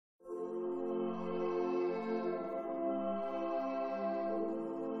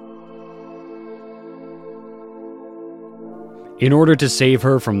In order to save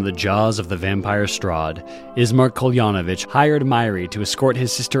her from the jaws of the vampire Strahd, Ismark Kolyanovich hired Myri to escort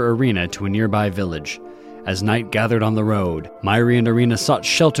his sister Irina to a nearby village. As night gathered on the road, Myri and Irina sought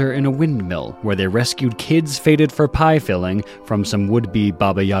shelter in a windmill where they rescued kids fated for pie filling from some would-be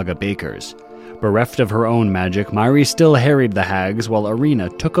Baba Yaga bakers. Bereft of her own magic, Myri still harried the hags while Irina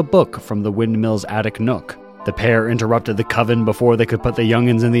took a book from the windmill's attic nook. The pair interrupted the coven before they could put the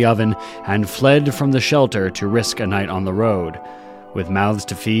youngins in the oven and fled from the shelter to risk a night on the road. With mouths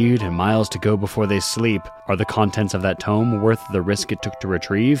to feed and miles to go before they sleep, are the contents of that tome worth the risk it took to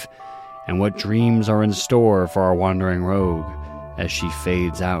retrieve? And what dreams are in store for our wandering rogue as she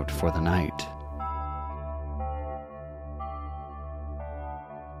fades out for the night?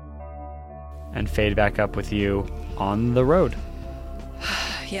 And fade back up with you on the road.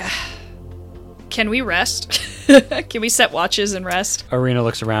 Yeah. Can we rest? Can we set watches and rest? Irina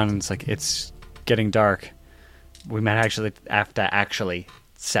looks around and it's like, it's getting dark. We might actually have to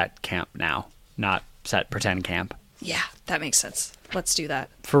set camp now, not set pretend camp. Yeah, that makes sense. Let's do that.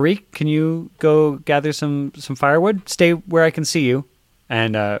 Farik, can you go gather some firewood? Stay where I can see you.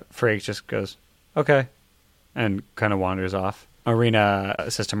 And Farik just goes, okay, and kind of wanders off. Irina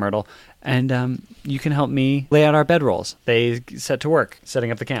says to Myrtle, and you can help me lay out our bedrolls. They set to work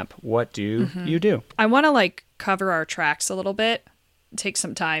setting up the camp. What do you do? I want to cover our tracks a little bit. Take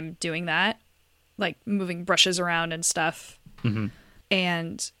some time doing that, moving brushes around and stuff. Mm-hmm.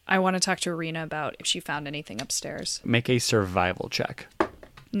 And I want to talk to Irina about if she found anything upstairs. Make a survival check.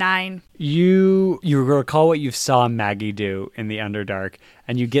 9. You recall what you saw Maggie do in the Underdark,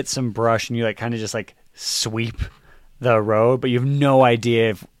 and you get some brush and you kind of just sweep the road, but you have no idea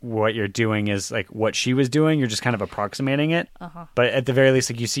if what you're doing is what she was doing. You're just kind of approximating it. Uh-huh. But at the very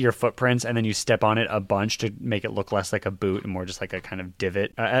least, you see your footprints and then you step on it a bunch to make it look less like a boot and more just like a kind of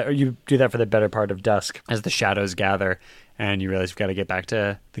divot. You do that for the better part of dusk as the shadows gather and you realize you've got to get back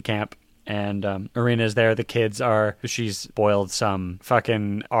to the camp. And Irina's there. The kids are. She's boiled some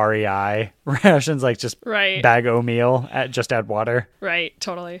fucking REI rations, just right. Bag o' meal. Just add water. Right,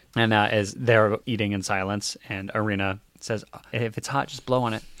 totally. And as they're eating in silence, and Irina says, "If it's hot, just blow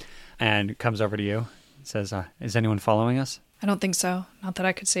on it." And comes over to you, and says, "Is anyone following us?" I don't think so. Not that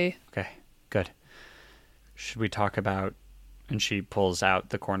I could see. Okay, good. Should we talk about? And she pulls out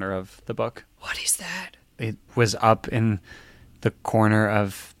the corner of the book. What is that? It was up in the corner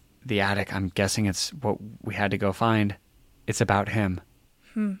of the attic. I'm guessing it's what we had to go find. It's about him.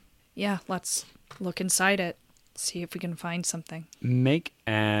 Yeah, let's look inside it. See if we can find something. Make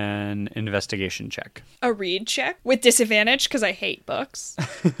an investigation check. A read check? With disadvantage, because I hate books.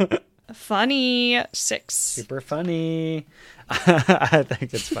 Funny. 6. Super funny. I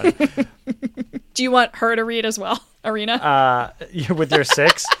think it's funny. Do you want her to read as well, Irina? With your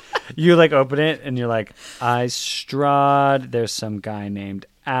 6, you open it and you're like, I Strahd. There's some guy named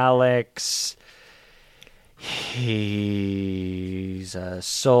Alex. He's a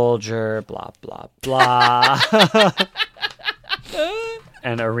soldier, blah, blah, blah.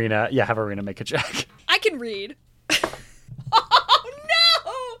 And Irina, have Irina make a check. I can read. Oh,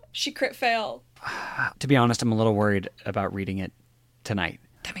 no! She crit fail. To be honest, I'm a little worried about reading it tonight.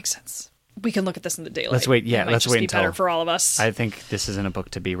 That makes sense. We can look at this in the daylight. Let's wait. Yeah, let's wait until. Be better for all of us. I think this isn't a book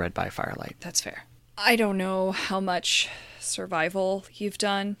to be read by firelight. That's fair. I don't know how much survival you've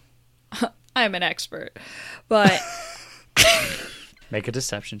done. I'm an expert, but make a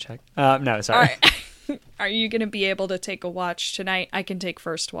deception check. No, sorry. All right. Are you going to be able to take a watch tonight? I can take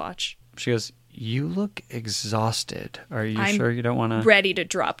first watch. She goes, you look exhausted. Are you sure you don't want to? Ready to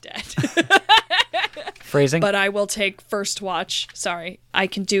drop dead. Phrasing. But I will take first watch. Sorry. I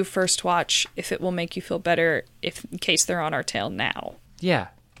can do first watch if it will make you feel better in case they're on our tail now. Yeah.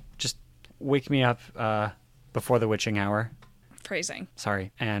 Just wake me up before the witching hour. Phrasing.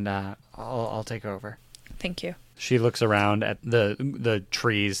 Sorry. And I'll take over. Thank you. She looks around at the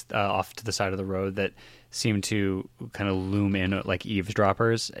trees off to the side of the road that seem to kind of loom in like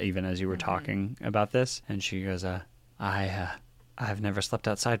eavesdroppers, even as you were talking about this. And she goes, I've never slept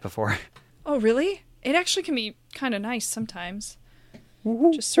outside before. Oh, really? It actually can be kind of nice sometimes.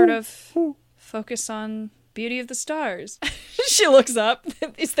 Just sort of focus on beauty of the stars. She looks up.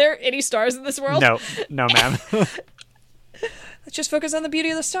 Is there any stars in this world? No, ma'am. Let's just focus on the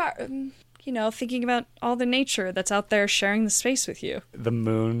beauty of the star. Thinking about all the nature that's out there sharing the space with you. The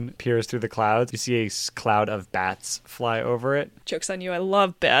moon peers through the clouds. You see a cloud of bats fly over it. Joke's on you. I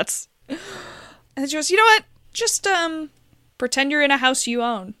love bats. And then she goes, you know what? Just pretend you're in a house you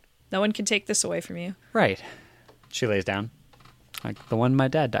own. No one can take this away from you. Right. She lays down. Like the one my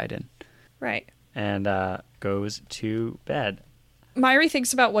dad died in. Right. And goes to bed. Myri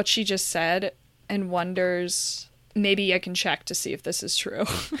thinks about what she just said and wonders maybe I can check to see if this is true.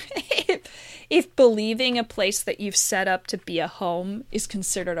 If believing a place that you've set up to be a home is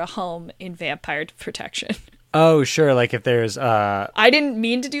considered a home in vampire protection. Oh, sure. Like if there's... I didn't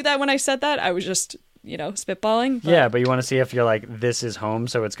mean to do that when I said that. I was just, spitballing. Yeah, but you want to see if you're like, this is home,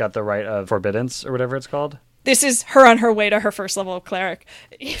 so it's got the right of forbiddance or whatever it's called? This is her on her way to her first level of cleric.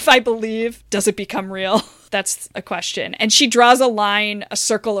 If I believe, does it become real? That's a question. And she draws a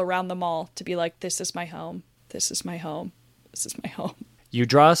circle around them all to be like, this is my home. This is my home. This is my home. You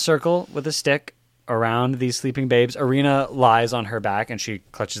draw a circle with a stick around these sleeping babes. Arena lies on her back and she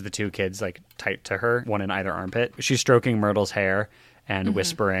clutches the two kids like tight to her, one in either armpit. She's stroking Myrtle's hair and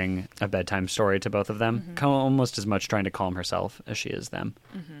whispering a bedtime story to both of them, almost as much trying to calm herself as she is them.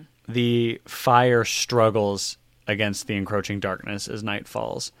 The fire struggles against the encroaching darkness as night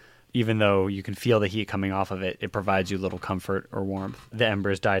falls. Even though you can feel the heat coming off of it, it provides you little comfort or warmth. The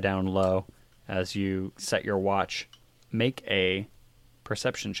embers die down low as you set your watch. Make a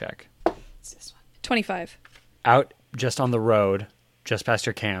perception check. It's this one. 25. Out just on the road, just past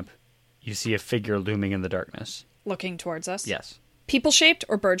your camp, you see a figure looming in the darkness. Looking towards us? Yes. People-shaped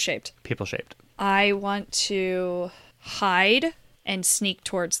or bird-shaped? People-shaped. I want to hide and sneak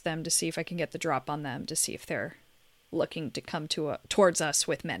towards them to see if I can get the drop on them, to see if they're looking to come towards us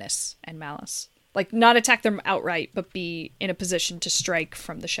with menace and malice. Like, not attack them outright, but be in a position to strike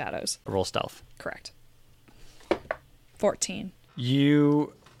from the shadows. Roll stealth. Correct. 14.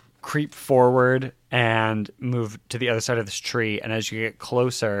 You creep forward and move to the other side of this tree, and as you get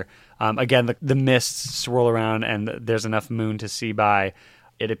closer, again, the mists swirl around and there's enough moon to see by.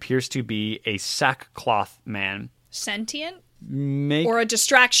 It appears to be a sackcloth man. Sentient? Or a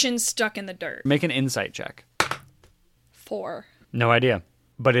distraction stuck in the dirt? Make an insight check. 4. No idea.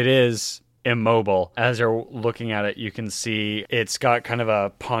 But it is immobile. As you're looking at it, you can see it's got kind of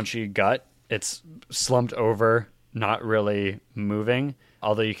a paunchy gut. It's slumped over, not really moving,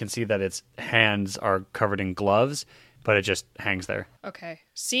 although you can see that its hands are covered in gloves, but it just hangs there. Okay.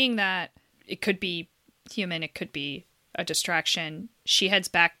 Seeing that, it could be human, it could be a distraction. She heads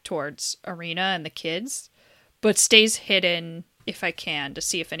back towards Arena and the kids, but stays hidden if I can to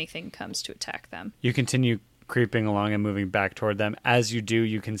see if anything comes to attack them. You continue creeping along and moving back toward them. As you do,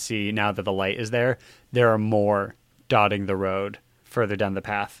 you can see now that the light is there are more dotting the road further down the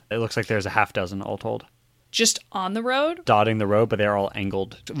path. It looks like there's a half dozen all told. Just on the road? Dotting the road, but they're all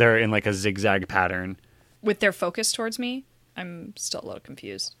angled. They're in like a zigzag pattern. With their focus towards me? I'm still a little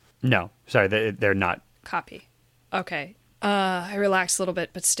confused. No, sorry, they're not. Copy. Okay. I relax a little bit,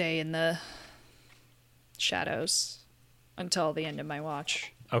 but stay in the shadows until the end of my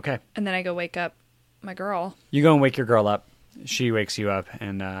watch. Okay. And then I go wake up my girl. You go and wake your girl up. She wakes you up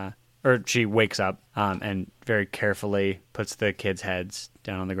or she wakes up and very carefully puts the kids' heads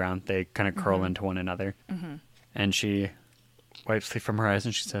down on the ground. They kind of curl into one another. And she wipes sleep from her eyes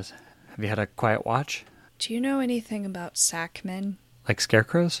and she says, "Have you had a quiet watch?" Do you know anything about sackmen? Like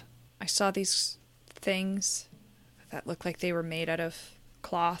scarecrows? I saw these things that looked like they were made out of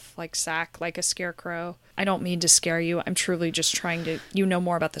cloth, like sack, like a scarecrow. I don't mean to scare you. I'm truly just trying to... You know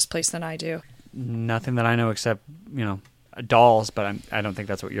more about this place than I do. Nothing that I know except, dolls, but I don't think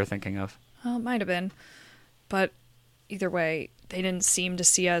that's what you're thinking of. Well, it might have been. But either way, they didn't seem to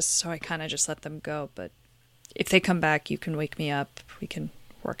see us, so I kind of just let them go. But if they come back, you can wake me up. We can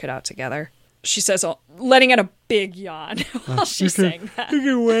work it out together. She says, letting out a big yawn while she's saying that. You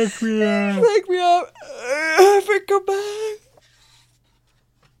can wake me up. Wake me up. If I come back.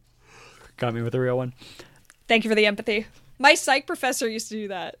 Got me with a real one. Thank you for the empathy. My psych professor used to do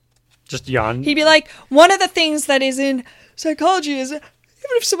that. Just yawn. He'd be like, one of the things that is in psychology is even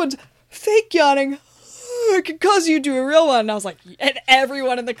if someone's fake yawning, it could cause you to do a real one. And I was like, and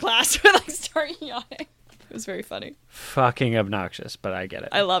everyone in the class would like start yawning. It was very funny. Fucking obnoxious, but I get it.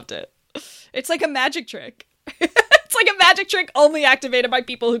 I loved it. It's like a magic trick. It's like a magic trick only activated by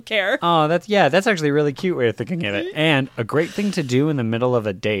people who care. Oh, that's actually a really cute way of thinking of it. And a great thing to do in the middle of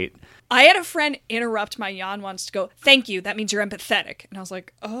a date. I had a friend interrupt my yawn once to go, "Thank you, that means you're empathetic." And I was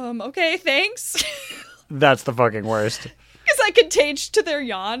like, okay, thanks. That's the fucking worst. Because I contaged to their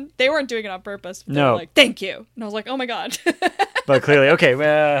yawn. They weren't doing it on purpose. But they were like, "Thank you." And I was like, oh my God. But clearly, okay,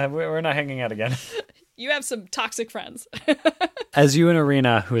 we're not hanging out again. You have some toxic friends. As you and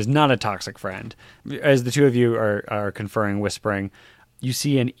Arena, who is not a toxic friend, as the two of you are conferring, whispering, you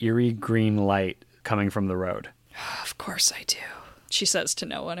see an eerie green light coming from the road. Of course I do. She says to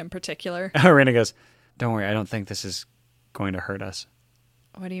no one in particular. Arena goes, "Don't worry, I don't think this is going to hurt us."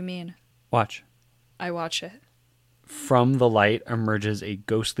 What do you mean? Watch. I watch it. From the light emerges a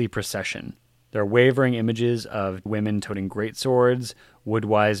ghostly procession. There are wavering images of women toting great swords,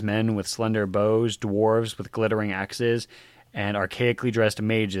 wood-wise men with slender bows, dwarves with glittering axes, and archaically dressed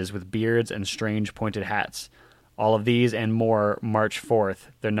mages with beards and strange pointed hats. All of these and more march forth,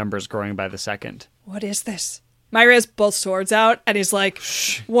 their numbers growing by the second. What is this? Myri has both swords out and he's like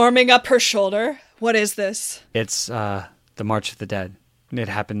warming up her shoulder. What is this? It's the March of the Dead. It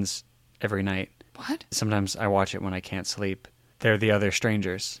happens every night. What? Sometimes I watch it when I can't sleep. They're the other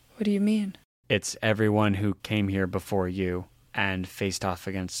strangers. What do you mean? It's everyone who came here before you and faced off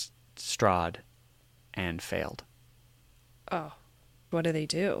against Strahd and failed. Oh. What do?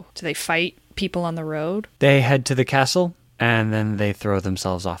 Do they fight people on the road? They head to the castle, and then they throw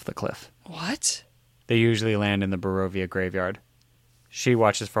themselves off the cliff. What? They usually land in the Barovia graveyard. She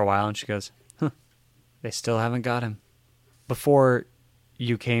watches for a while, and she goes, they still haven't got him. Before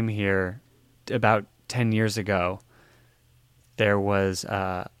you came here, about 10 years ago, there was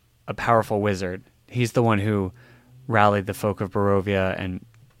a powerful wizard. He's the one who rallied the folk of Barovia, and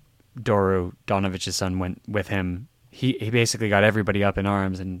Doru, Donovich's son, went with him. He basically got everybody up in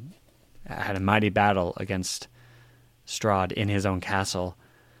arms and had a mighty battle against Strahd in his own castle.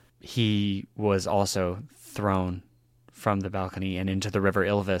 He was also thrown from the balcony and into the river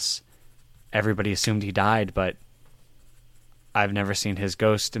Ilvis. Everybody assumed he died, but I've never seen his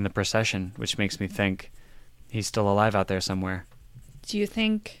ghost in the procession, which makes me think he's still alive out there somewhere. Do you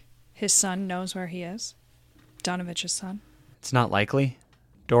think his son knows where he is? Donovich's son? It's not likely.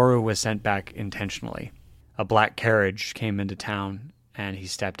 Doru was sent back intentionally. A black carriage came into town, and he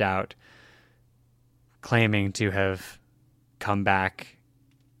stepped out, claiming to have come back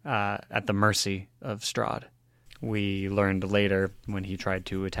at the mercy of Strahd. We learned later, when he tried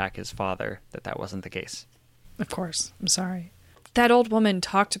to attack his father, that wasn't the case. Of course. I'm sorry. That old woman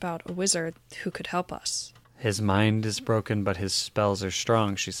talked about a wizard who could help us. His mind is broken, but his spells are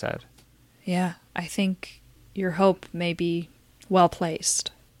strong, she said. Yeah, I think your hope may be well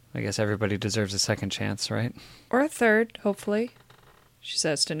placed. I guess everybody deserves a second chance, right? Or a third, hopefully. She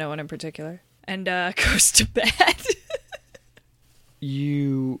says to no one in particular. And goes to bed.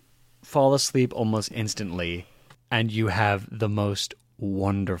 You fall asleep almost instantly, and you have the most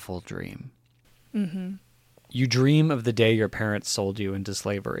wonderful dream. Mm-hmm. You dream of the day your parents sold you into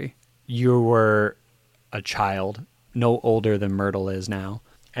slavery. You were a child, no older than Myrtle is now,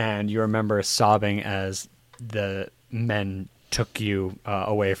 and you remember sobbing as the men took you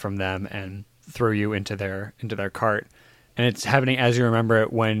away from them and threw you into their cart. And it's happening as you remember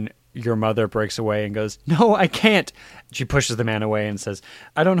it when your mother breaks away and goes, "No, I can't." She pushes the man away and says,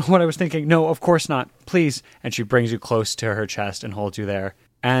 "I don't know what I was thinking. No, of course not. Please." And she brings you close to her chest and holds you there.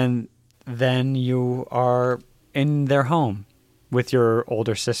 And then you are in their home with your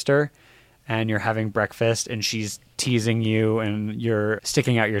older sister, and you're having breakfast, and she's teasing you, and you're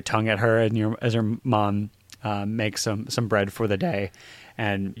sticking out your tongue at her, and as her mom makes some bread for the day.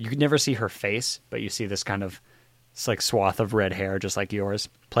 And you could never see her face, but you see this kind of swath of red hair, just like yours.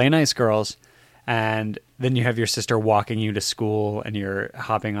 Play nice, girls. And then you have your sister walking you to school, and you're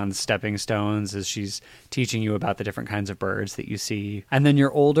hopping on stepping stones as she's teaching you about the different kinds of birds that you see. And then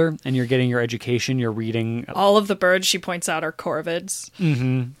you're older, and you're getting your education. You're reading. All of the birds, she points out, are corvids.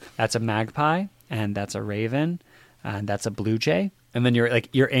 Mm-hmm. That's a magpie, and that's a raven, and that's a blue jay. And then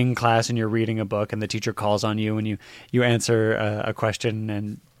you're in class, and you're reading a book, and the teacher calls on you, and you answer a question,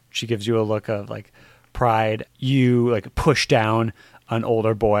 and she gives you a look of pride. You push down an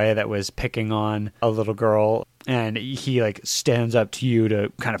older boy that was picking on a little girl, and he stands up to you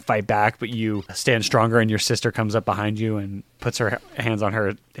to kind of fight back, but you stand stronger, and your sister comes up behind you and puts her hands on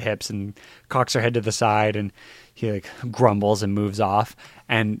her hips and cocks her head to the side, and he grumbles and moves off.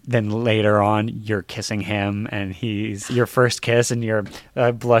 And then later on, you're kissing him, and he's your first kiss, and you're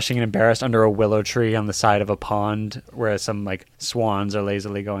blushing and embarrassed under a willow tree on the side of a pond where some swans are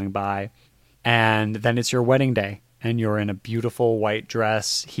lazily going by. And then it's your wedding day, and you're in a beautiful white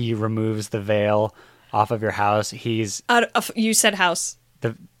dress. He removes the veil off of your house. You said house.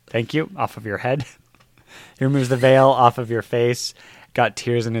 Thank you. Off of your head. He removes the veil off of your face. Got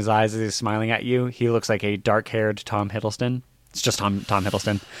tears in his eyes as he's smiling at you. He looks like a dark-haired Tom Hiddleston. It's just Tom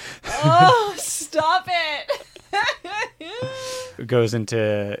Hiddleston. Oh, stop it! Goes in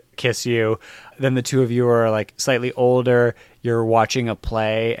to kiss you. Then the two of you are slightly older. You're watching a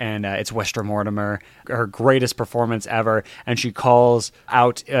play, and it's Westra Mortimer, her greatest performance ever, and she calls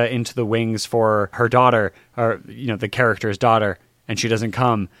out into the wings for her daughter, or the character's daughter, and she doesn't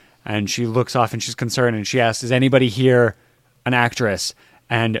come. And she looks off, and she's concerned, and she asks, "Is anybody here an actress?"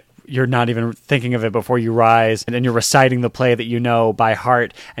 And you're not even thinking of it before you rise, and then you're reciting the play that you know by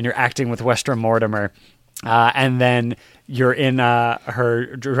heart, and you're acting with Westra Mortimer. And then you're in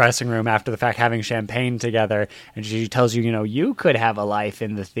her dressing room after the fact having champagne together, and she tells you, you could have a life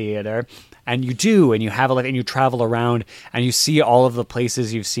in the theater. And you do, and you have a life, and you travel around, and you see all of the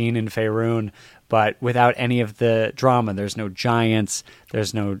places you've seen in Faerun, but without any of the drama. There's no giants,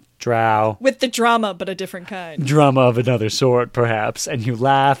 there's no drow. With the drama, but a different kind. Drama of another sort, perhaps. And you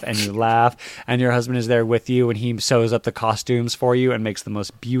laugh, and your husband is there with you, and he sews up the costumes for you and makes the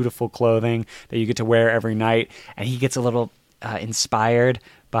most beautiful clothing that you get to wear every night. And he gets a little inspired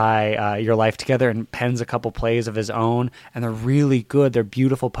by your life together and pens a couple plays of his own. And they're really good. They're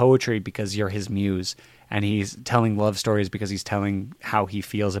beautiful poetry because you're his muse. And he's telling love stories because he's telling how he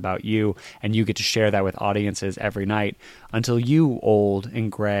feels about you, and you get to share that with audiences every night until you, old and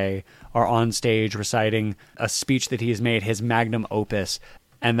gray, are on stage reciting a speech that he has made, his magnum opus.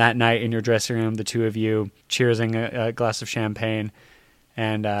 And that night in your dressing room, the two of you cheersing a glass of champagne,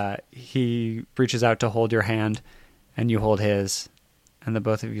 and he reaches out to hold your hand, and you hold his, and the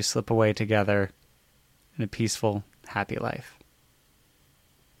both of you slip away together in a peaceful, happy life.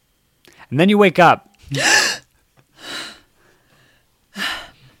 And then you wake up.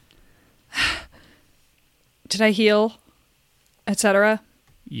 Did I heal, etc.?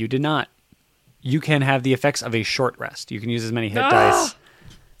 You did not. You can have the effects of a short rest. You can use as many hit dice.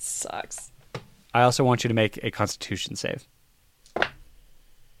 Sucks. I also want you to make a Constitution save.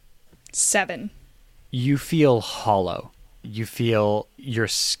 7. You feel hollow. You feel your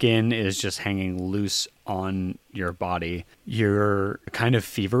skin is just hanging loose on your body. You're kind of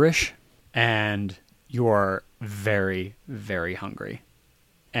feverish, and you're very, very hungry.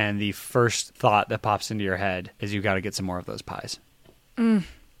 And the first thought that pops into your head is you got to get some more of those pies.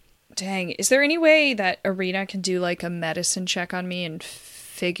 Dang. Is there any way that Arena can do like a medicine check on me and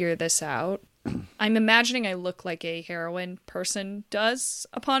figure this out? I'm imagining I look like a heroin person does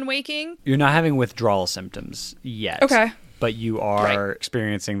upon waking. You're not having withdrawal symptoms yet. Okay. But you are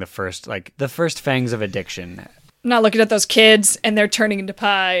experiencing the first fangs of addiction. I'm not looking at those kids and they're turning into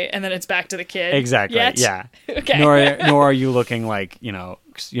pie and then it's back to the kid. Exactly. Yet? Yeah. Okay. Nor are you looking like, you're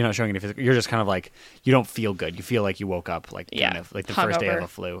not showing any physical. You're just kind of like, you don't feel good. You feel like you woke up kind of like the first day of a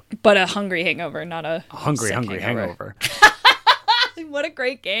flu. But a hungry hangover, not a hungry hangover. What a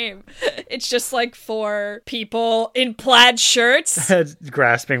great game. It's just like 4 people in plaid shirts.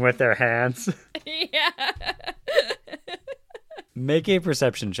 Grasping with their hands. Yeah. Make a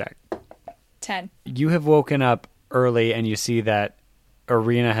perception check. 10. You have woken up early and you see that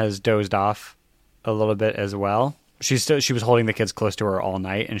Arena has dozed off a little bit as well. She was holding the kids close to her all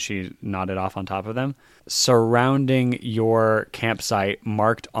night and she nodded off on top of them. Surrounding your campsite,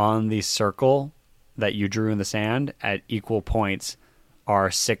 marked on the circle that you drew in the sand at equal points,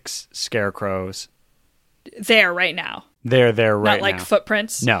 are 6 scarecrows. There right now. They're there right now. Not like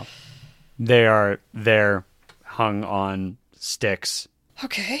footprints? No. They are there hung on sticks.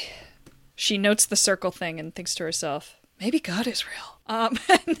 Okay. She notes the circle thing and thinks to herself, maybe God is real. And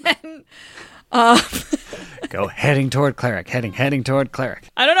then... Go heading toward cleric. Heading toward cleric.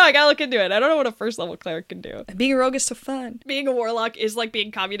 I don't know. I gotta look into it. I don't know what a first level cleric can do. And being a rogue is so fun. Being a warlock is like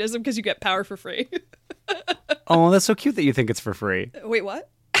being communism because you get power for free. Oh, that's so cute that you think it's for free. Wait, what?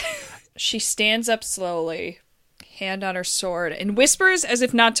 She stands up slowly, hand on her sword, and whispers as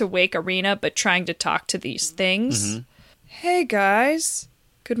if not to wake Arena, but trying to talk to these things. Mm-hmm. Hey, guys.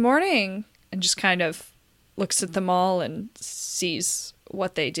 Good morning. And just kind of looks at them all and sees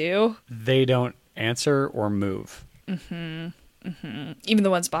what they do. They don't answer or move. Mm-hmm. Mm-hmm. Even the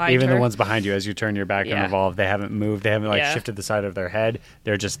ones behind her. Even the ones behind you as you turn your back and evolve. They haven't moved. They haven't shifted the side of their head.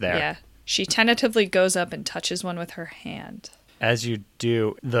 They're just there. Yeah. She tentatively goes up and touches one with her hand. As you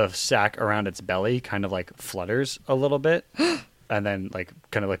do, the sack around its belly kind of like flutters a little bit. And then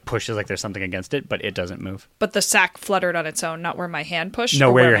kind of pushes like there's something against it, but it doesn't move. But the sack fluttered on its own, not where my hand pushed?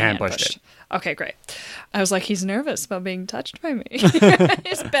 No, where your hand pushed it. Okay, great. I was like, he's nervous about being touched by me.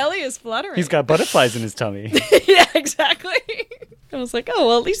 His belly is fluttering. He's got butterflies in his tummy. Yeah, exactly. I was like, oh,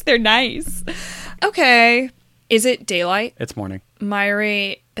 well, at least they're nice. Okay. Is it daylight? It's morning.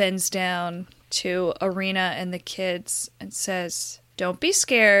 Myri bends down to Arena and the kids and says, don't be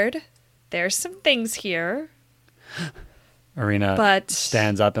scared. There's some things here. Arena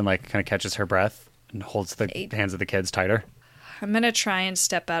stands up and kind of catches her breath and holds the hands of the kids tighter. I'm going to try and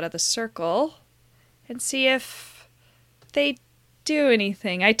step out of the circle and see if they do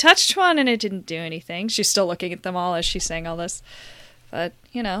anything. I touched one and it didn't do anything. She's still looking at them all as she's saying all this. But,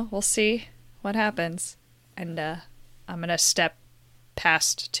 we'll see what happens. And I'm going to step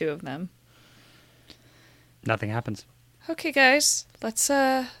past 2 of them. Nothing happens. Okay, guys. Let's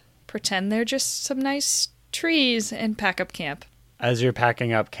pretend they're just some nice trees and pack up camp. As you're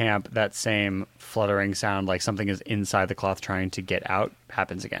packing up camp, that same fluttering sound, like something is inside the cloth trying to get out,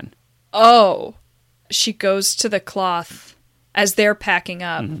 happens again. Oh, she goes to the cloth as they're packing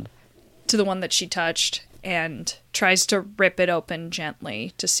up to the one that she touched and tries to rip it open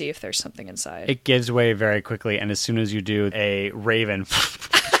gently to see if there's something inside. It gives way very quickly, and as soon as you do, a raven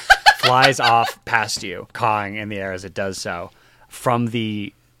flies off past you, cawing in the air as it does so. From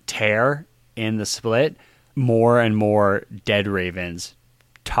the tear in the split, more and more dead ravens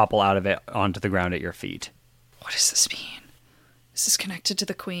topple out of it onto the ground at your feet. What does this mean? Is this connected to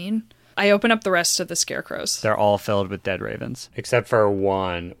the queen? I open up the rest of the scarecrows. They're all filled with dead ravens, except for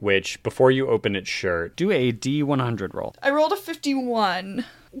one, which, before you open its shirt, do a D100 roll. I rolled a 51.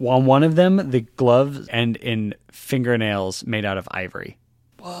 On one of them, the gloves end in fingernails made out of ivory.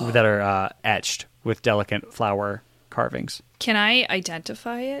 Whoa. That are etched with delicate flower carvings. Can I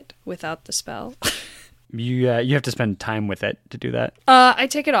identify it without the spell? You have to spend time with it to do that. I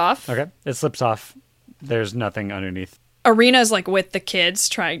take it off. Okay. It slips off. There's nothing underneath. Arena's like with the kids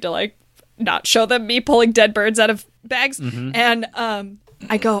trying to like not show them me pulling dead birds out of bags. And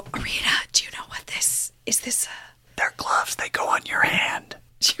I go, Arena, do you know what this is? This They're gloves. They go on your hand.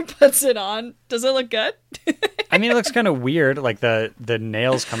 She puts it on. Does it look good? I mean, it looks kind of weird, like the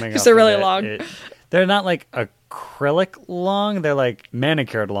nails coming up. Because they're really long. They're not like acrylic long. They're like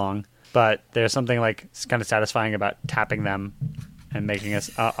manicured long. But there's something like kind of satisfying about tapping them and making us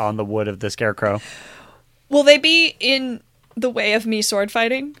on the wood of the scarecrow. Will they be in the way of me sword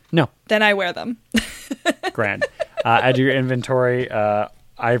fighting? No. Then I wear them. Grand. Add to your inventory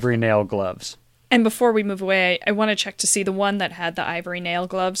ivory nail gloves. And before we move away, I want to check to see the one that had the ivory nail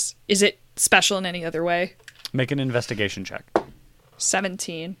gloves. Is it special in any other way? Make an investigation check.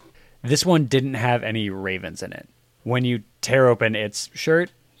 17. This one didn't have any ravens in it. When you tear open its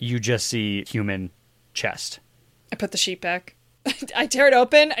shirt, you just see human chest. I put the sheet back. I tear it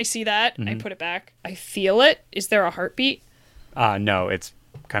open. I see that. I put it back. I feel it. Is there a heartbeat? No, it's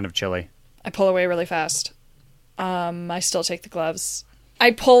kind of chilly. I pull away really fast. I still take the gloves. I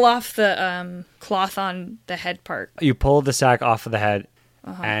pull off the cloth on the head part. You pull the sack off of the head,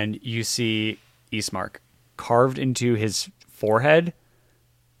 and you see Ismark. Carved into his forehead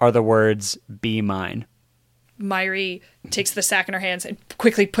are the words, "Be mine." Myri takes the sack in her hands and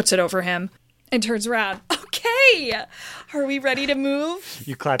quickly puts it over him and turns around. Okay, are we ready to move?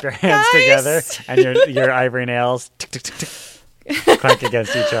 You clap your hands together, and your ivory nails tick, tick, tick, tick, clank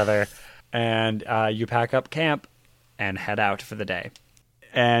against each other. And you pack up camp and head out for the day.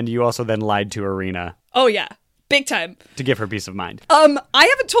 And you also then lied to Arena. Oh, yeah. Big time. To give her peace of mind. I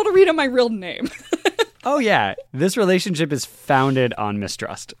haven't told Arena my real name. Oh, yeah. This relationship is founded on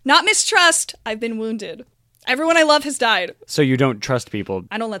mistrust. Not mistrust. I've been wounded. Everyone I love has died. So you don't trust people.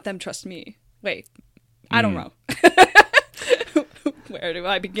 I don't let them trust me. Wait. I don't know. Where do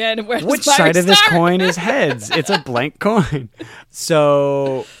I begin? Which side of this coin is heads? It's a blank coin.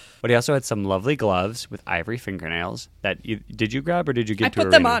 So... But he also had some lovely gloves with ivory fingernails that did you grab or did you give to Arena? I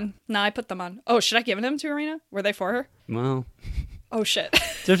put them on. No, I put them on. Oh, should I give them to Arena? Were they for her? Well... Oh, shit.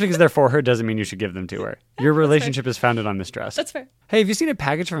 Just because they're for her doesn't mean you should give them to her. Your relationship is founded on mistrust. That's fair. Hey, have you seen a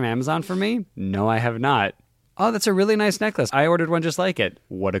package from Amazon for me? No, I have not. Oh, that's a really nice necklace. I ordered one just like it.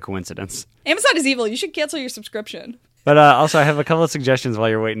 What a coincidence. Amazon is evil. You should cancel your subscription. But also, I have a couple of suggestions while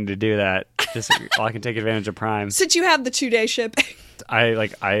you're waiting to do that. Just so I can take advantage of Prime. Since you have the 2-day shipping.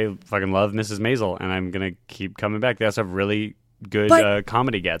 I fucking love Mrs. Maisel, and I'm going to keep coming back. They also have really good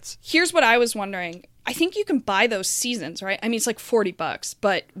comedy gets. Here's what I was wondering. I think you can buy those seasons, right? I mean, it's like $40,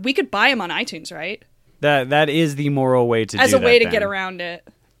 but we could buy them on iTunes, right? That is the moral way to do that. As a way to get around it.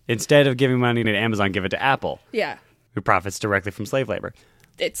 Instead of giving money to Amazon, give it to Apple. Yeah. Who profits directly from slave labor.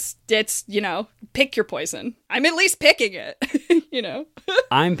 It's pick your poison. I'm at least picking it,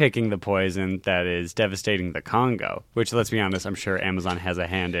 I'm picking the poison that is devastating the Congo, which, let's be honest, I'm sure Amazon has a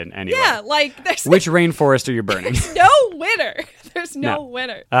hand in anyway. Yeah, like... Which rainforest are you burning? There's no winner. There's no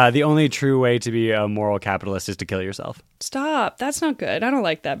winner. The only true way to be a moral capitalist is to kill yourself. Stop. That's not good. I don't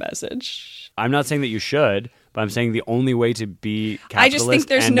like that message. I'm not saying that you should, but I'm saying the only way to be capitalist I just think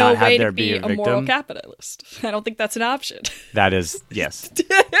there's and no not have way there to be a moral capitalist. I don't think that's an option. That is, yes.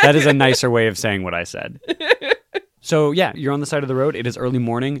 That is a nicer way of saying what I said. So, yeah, you're on the side of the road. It is early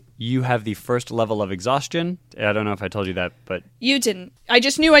morning. You have the first level of exhaustion. I don't know if I told you that, but... You didn't. I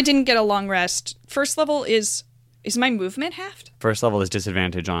just knew I didn't get a long rest. First level is my movement halved? First level is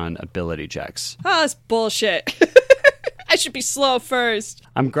disadvantage on ability checks. Oh, that's bullshit. I should be slow first.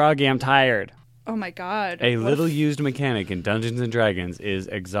 I'm groggy. I'm tired. Oh my god. A little used mechanic in Dungeons & Dragons is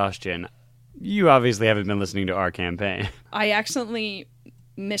exhaustion. You obviously haven't been listening to our campaign. I accidentally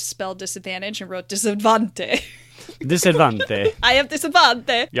misspelled disadvantage and wrote disadvantage. Disadvantage. I have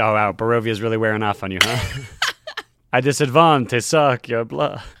disadvantage. Oh, wow. Barovia's really wearing off on you, huh? I disadvantage suck your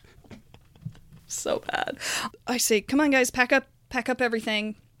blood. So bad. I say, come on, guys, pack up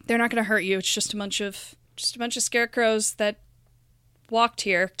everything. They're not going to hurt you. It's just a bunch of scarecrows that walked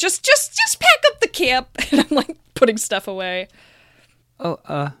here. Just pack up the camp. And I'm like putting stuff away.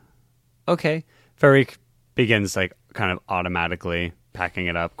 Oh, okay. Farik begins like kind of automatically packing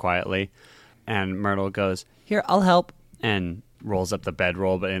it up quietly. And Myrtle goes, here, I'll help. And rolls up the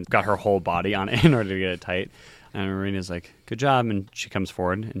bedroll, but it's got her whole body on it in order to get it tight. And Irina's like, good job. And she comes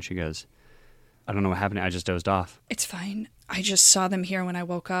forward and she goes, I don't know what happened. I just dozed off. It's fine. I just saw them here when I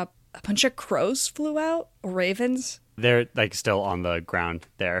woke up. A bunch of crows flew out, or ravens. They're like still on the ground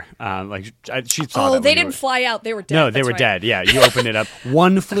there. She saw. Oh, they didn't fly out. They were dead. No, they were dead. Yeah, you opened it up.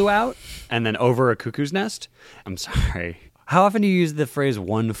 One flew out, and then over a cuckoo's nest. I'm sorry. How often do you use the phrase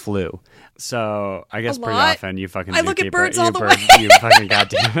 "one flew"? So I guess pretty often. You fucking. I look at birds all the way. You fucking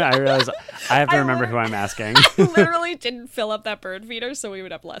goddamn it! I realize I have to remember who I'm asking. I literally didn't fill up that bird feeder, so we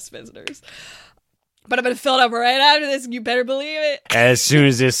would have less visitors. But I'm going to fill it up right after this, and you better believe it. As soon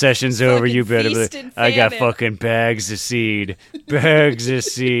as this session's over, you better believe I got fucking bags of seed. Bags of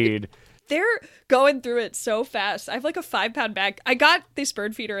seed. They're going through it so fast. I have like a 5-pound bag. I got this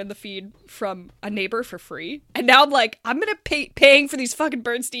bird feeder in the feed from a neighbor for free. And now I'm like, I'm going to paying for these fucking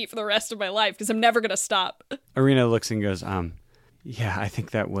birds to eat for the rest of my life because I'm never going to stop. Irina looks and goes, yeah, I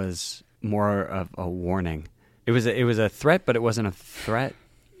think that was more of a warning. It was a threat, but it wasn't a threat.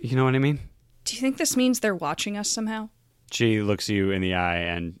 You know what I mean? Do you think this means they're watching us somehow? She looks you in the eye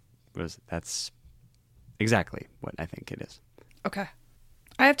and that's exactly what I think it is. Okay.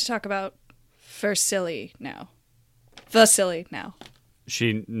 I have to talk about Vasily now. Vasily now.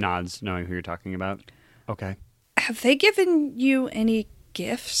 She nods, knowing who you're talking about. Okay. Have they given you any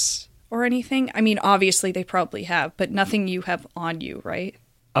gifts or anything? I mean, obviously they probably have, but nothing you have on you, right?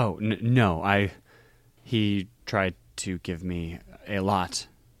 Oh, no. He tried to give me a lot.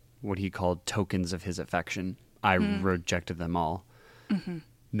 What he called tokens of his affection. I rejected them all. Mm-hmm.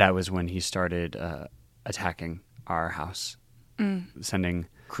 That was when he started attacking our house, sending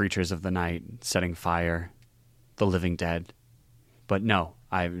creatures of the night, setting fire, the living dead. But no,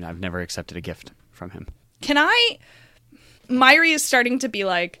 I've never accepted a gift from him. Myri is starting to be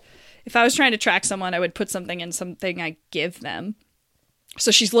like, if I was trying to track someone, I would put something in something I give them. So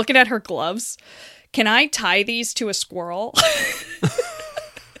she's looking at her gloves. Can I tie these to a squirrel?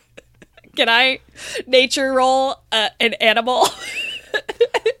 Can I nature roll an animal?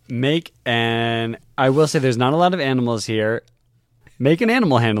 I will say there's not a lot of animals here. Make an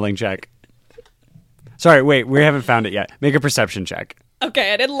animal handling check. Sorry, wait, we haven't found it yet. Make a perception check.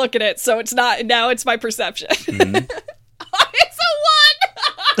 Okay, I didn't look at it, so it's not, now it's my perception. Mm-hmm. It's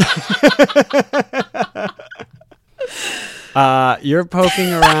a 1! You're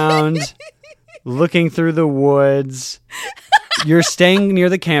poking around, looking through the woods. You're staying near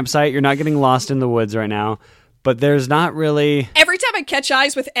the campsite. You're not getting lost in the woods right now. But there's not really... Every time I catch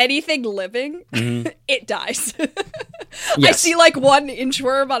eyes with anything living, it dies. Yes. I see like one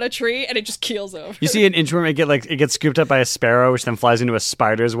inchworm on a tree and it just keels over. You see an inchworm, it gets scooped up by a sparrow, which then flies into a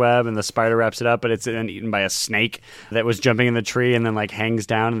spider's web, and the spider wraps it up, but it's then eaten by a snake that was jumping in the tree and then like hangs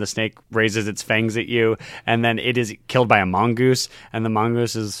down, and the snake raises its fangs at you, and then it is killed by a mongoose, and the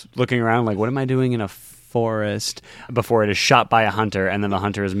mongoose is looking around like, what am I doing in a forest, before it is shot by a hunter, and then the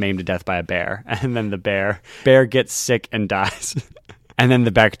hunter is maimed to death by a bear, and then the bear gets sick and dies. And then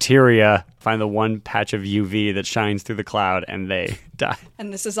the bacteria find the one patch of UV that shines through the cloud, and they die.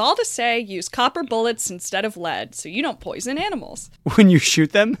 And this is all to say, use copper bullets instead of lead, so you don't poison animals. When you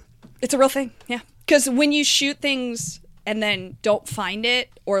shoot them? It's a real thing, yeah. Because when you shoot things and then don't find it,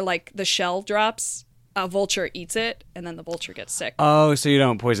 or like the shell drops, a vulture eats it, and then the vulture gets sick. Oh, so you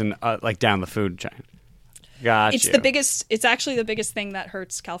don't poison like down the food chain. Gotcha. It's actually the biggest thing that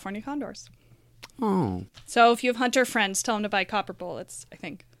hurts California condors. Oh. So if you have hunter friends, tell them to buy copper bullets, I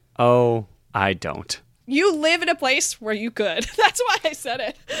think. Oh, I don't. You live in a place where you could. That's why I said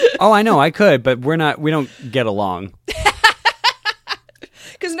it. Oh, I know, I could, but we don't get along.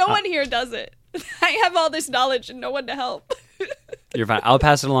 Because no one here does it. I have all this knowledge and no one to help. You're fine. I'll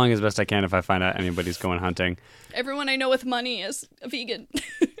pass it along as best I can if I find out anybody's going hunting. Everyone I know with money is a vegan.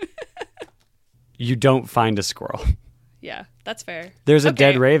 You don't find a squirrel. Yeah, that's fair. There's a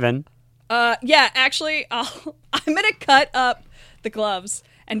dead raven. Yeah, actually, I'm going to cut up the gloves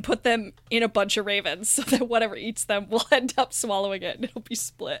and put them in a bunch of ravens so that whatever eats them will end up swallowing it and it'll be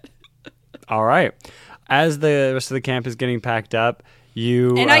split. All right. As the rest of the camp is getting packed up,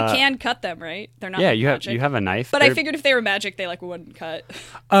 you... And I can cut them, right? They're not magic. You have a knife. But I figured if they were magic, they wouldn't cut.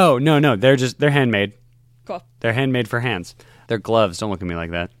 Oh, no. They're handmade. Cool. They're handmade for hands. They're gloves. Don't look at me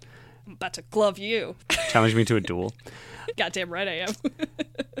like that. I'm about to glove you. Challenge me to a duel. Goddamn right I am.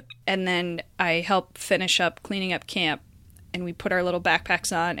 And then I help finish up cleaning up camp, and we put our little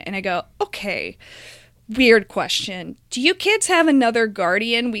backpacks on, and I go, okay, weird question. Do you kids have another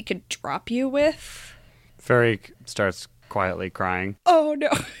guardian we could drop you with? Varric starts quietly crying. Oh, no.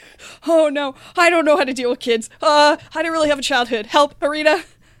 Oh, no. I don't know how to deal with kids. I didn't really have a childhood. Help, Arena.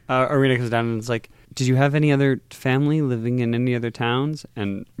 Arena comes down and is like, did you have any other family living in any other towns?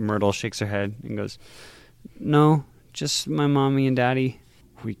 And Myrtle shakes her head and goes, no, just my mommy and daddy.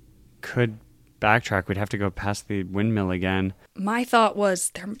 We could backtrack. We'd have to go past the windmill again. My thought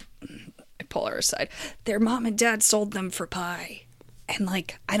was, I pull her aside, their mom and dad sold them for pie. And,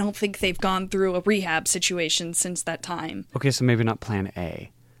 like, I don't think they've gone through a rehab situation since that time. Okay, so maybe not plan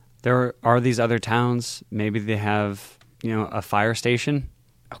A. There are these other towns. Maybe they have, a fire station.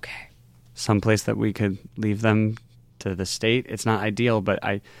 Okay. Someplace that we could leave them to the state. It's not ideal, but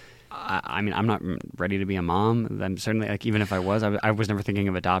I mean, I'm not ready to be a mom. I'm certainly, like, even if I was never thinking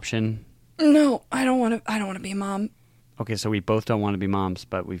of adoption. No, I don't want to be a mom. Okay, so we both don't want to be moms,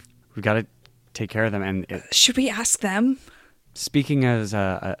 but we've got to take care of them. And should we ask them? Speaking as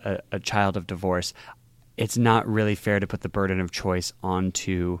a child of divorce, it's not really fair to put the burden of choice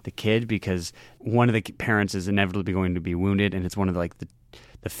onto the kid, because one of the parents is inevitably going to be wounded, and it's one of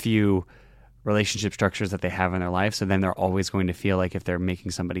the few relationship structures that they have in their life. So then they're always going to feel like if they're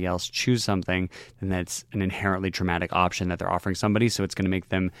making somebody else choose something, then that's an inherently traumatic option that they're offering somebody. So it's going to make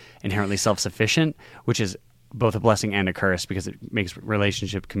them inherently self-sufficient, which is both a blessing and a curse, because it makes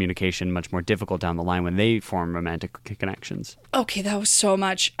relationship communication much more difficult down the line when they form romantic connections. Okay, that was so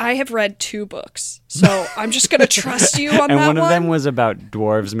much. I have read 2 books, so I'm just going to trust you on that one. And one of them was about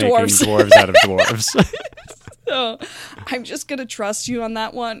dwarves making dwarves out of dwarves. So I'm just going to trust you on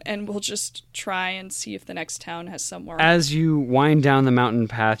that one, and we'll just try and see if the next town has somewhere. As you wind down the mountain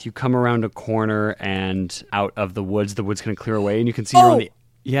path, you come around a corner and out of the woods. The woods kind of clear away, and you can see you're on the...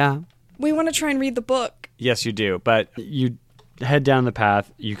 Yeah? We want to try and read the book. Yes, you do. But you head down the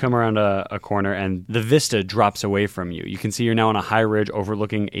path, you come around a corner, and the vista drops away from you. You can see you're now on a high ridge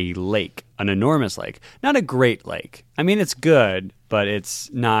overlooking a lake, an enormous lake. Not a great lake. I mean, it's good, but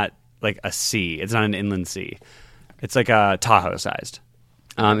it's not like a sea. It's not an inland sea. It's like a Tahoe-sized.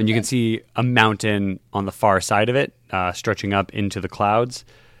 And you can see a mountain on the far side of it, stretching up into the clouds.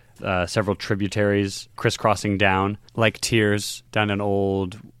 Several tributaries crisscrossing down like tears down an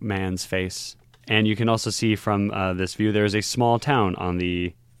old man's face. And you can also see from this view there is a small town on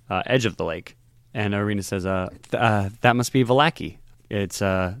the edge of the lake. And Arena says, that must be Vallaki. It's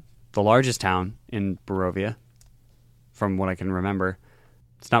the largest town in Barovia, from what I can remember.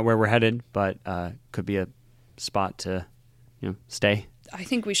 It's not where we're headed, but could be a spot to stay. I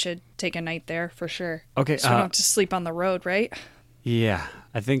think we should take a night there for sure. Okay. So we don't have to sleep on the road, right? Yeah,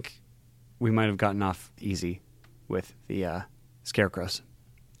 I think we might have gotten off easy with the scarecrows.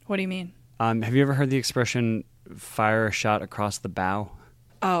 What do you mean? Have you ever heard the expression, fire a shot across the bow?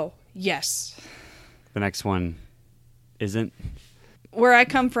 Oh, yes. The next one isn't? Where I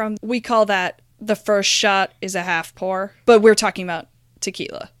come from, we call that the first shot is a half pour, but we're talking about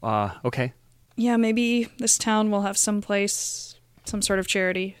tequila. Okay. Yeah, maybe this town will have some sort of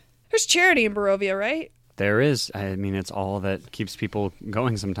charity. There's charity in Barovia, right? There is. I mean, it's all that keeps people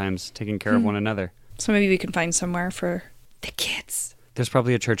going sometimes, taking care of one another. So maybe we can find somewhere for the kids. There's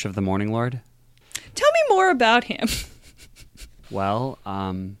probably a Church of the Morning Lord. Tell me more about him. Well,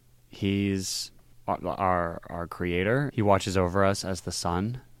 he's our creator. He watches over us as the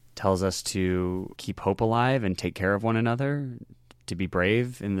sun, tells us to keep hope alive and take care of one another, to be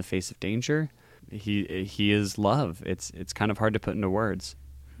brave in the face of danger. He is love. It's kind of hard to put into words.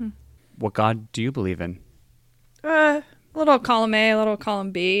 What God do you believe in? A little column A, a little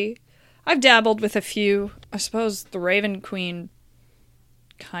column B. I've dabbled with a few. I suppose the Raven Queen,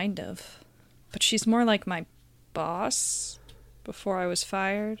 kind of. But she's more like my boss before I was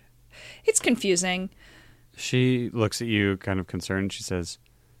fired. It's confusing. She looks at you kind of concerned. She says,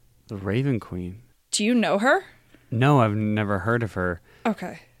 the Raven Queen. Do you know her? No, I've never heard of her.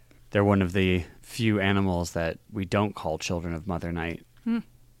 Okay. They're one of the few animals that we don't call children of Mother Night.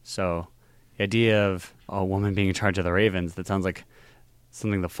 So the idea of a woman being in charge of the ravens, that sounds like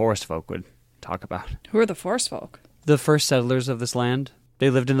something the forest folk would talk about. Who are the forest folk? The first settlers of this land. They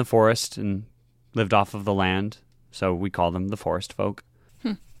lived in the forest and lived off of the land, so we call them the forest folk.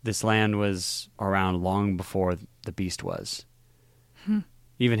 This land was around long before the beast was.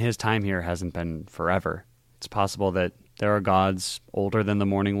 Even his time here hasn't been forever. It's possible that there are gods older than the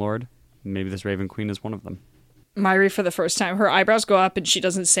Morning Lord. Maybe this Raven Queen is one of them. Myri for the first time. Her eyebrows go up and she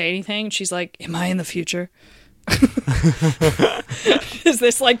doesn't say anything. She's like, am I in the future? Is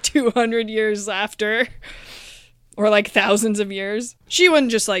this like 200 years after? Or like thousands of years? She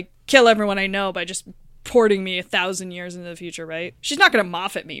wouldn't just like kill everyone I know by just porting me 1,000 years into the future, right? She's not gonna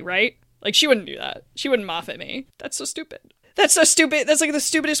moff at me, right? Like, she wouldn't do that. She wouldn't moff at me. That's so stupid. That's so stupid. That's like the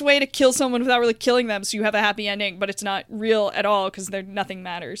stupidest way to kill someone without really killing them so you have a happy ending, but it's not real at all because nothing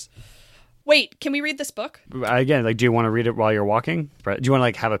matters. Wait, can we read this book? Again, like, do you want to read it while you're walking? Do you want to,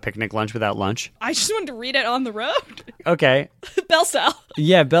 like, have a picnic lunch without lunch? I just wanted to read it on the road. Okay. Bell style.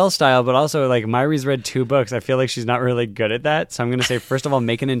 Yeah, Bell style, but also, like, Myri's read 2 books. I feel like she's not really good at that, so I'm going to say, first of all,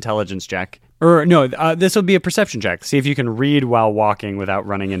 make an intelligence check. Or, no, this will be a perception check. See if you can read while walking without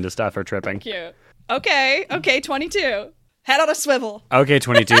running into stuff or tripping. Cute. Okay, 22. Head on a swivel. Okay,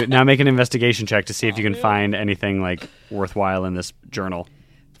 22. Now make an investigation check to see if you can find anything, like, worthwhile in this journal.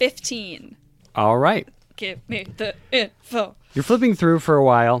 15. All right. Give me the info. You're flipping through for a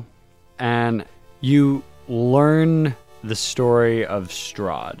while, and you learn the story of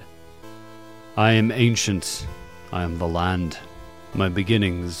Strahd. I am ancient. I am the land. My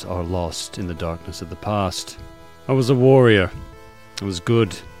beginnings are lost in the darkness of the past. I was a warrior. I was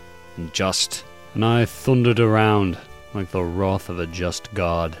good and just, and I thundered around like the wrath of a just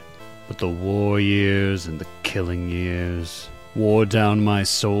god. But the war years and the killing years wore down my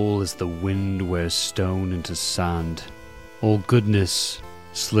soul as the wind wears stone into sand. All goodness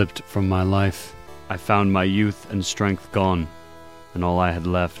slipped from my life. I found my youth and strength gone, and all I had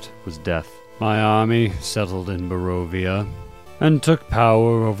left was death. My army settled in Barovia and took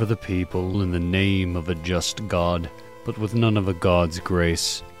power over the people in the name of a just god, but with none of a god's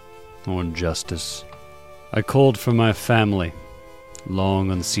grace or justice. I called for my family,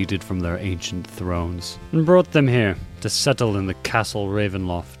 long unseated from their ancient thrones, and brought them here to settle in the castle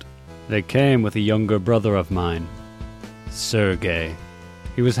Ravenloft. They came with a younger brother of mine, Sergei.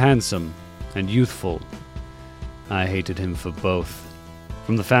 He was handsome and youthful. I hated him for both.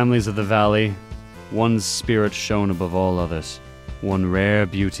 From the families of the valley, one spirit shone above all others, one rare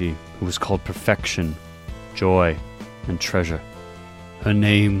beauty who was called perfection, joy, and treasure. Her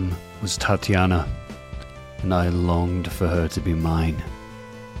name was Tatiana, and I longed for her to be mine.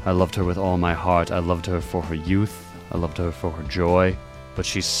 I loved her with all my heart. I loved her for her youth. I loved her for her joy. But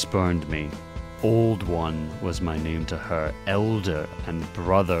she spurned me. Old One was my name to her. Elder and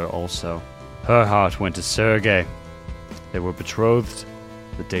brother also. Her heart went to Sergei. They were betrothed.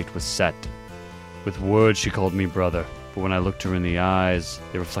 The date was set. With words she called me brother. But when I looked her in the eyes,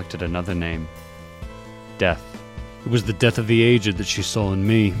 they reflected another name. Death. It was the death of the aged that she saw in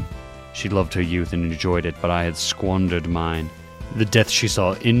me. She loved her youth and enjoyed it, but I had squandered mine. The death she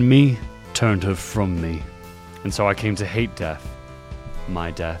saw in me turned her from me. And so I came to hate death.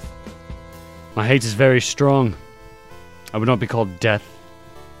 My death. My hate is very strong. I would not be called death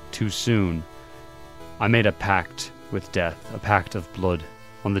too soon. I made a pact with death, a pact of blood.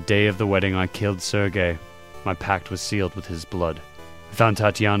 On the day of the wedding I killed Sergei. My pact was sealed with his blood. I found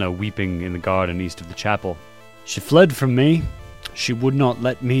Tatiana weeping in the garden east of the chapel. She fled from me. She would not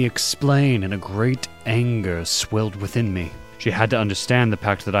let me explain, and a great anger swelled within me. She had to understand the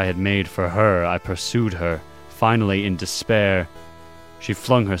pact that I had made for her. I pursued her. Finally, in despair, she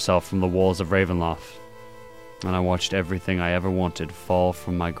flung herself from the walls of Ravenloft, and I watched everything I ever wanted fall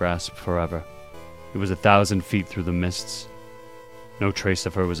from my grasp forever. It was 1,000 feet through the mists. No trace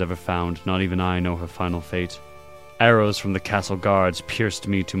of her was ever found, not even I know her final fate. Arrows from the castle guards pierced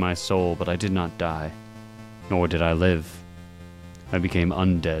me to my soul, but I did not die, nor did I live. I became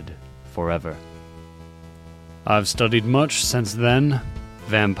undead forever. I've studied much since then.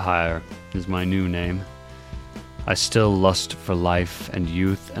 Vampire is my new name. I still lust for life and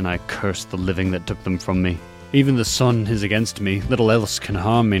youth, and I curse the living that took them from me. Even the sun is against me. Little else can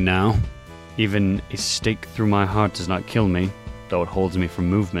harm me now. Even a stake through my heart does not kill me, though it holds me from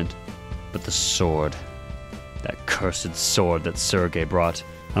movement. But the sword, that cursed sword that Sergei brought,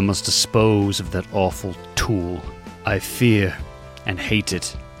 I must dispose of that awful tool. I fear and hate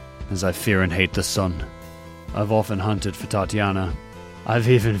it, as I fear and hate the sun. I've often hunted for Tatiana. I've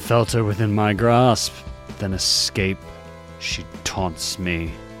even felt her within my grasp. Then escape. She taunts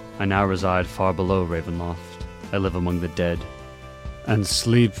me. I now reside far below Ravenloft. I live among the dead, and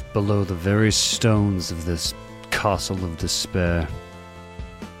sleep below the very stones of this castle of despair.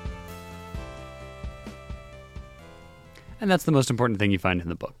 And that's the most important thing you find in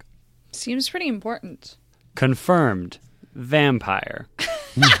the book. Seems pretty important. Confirmed. Vampire.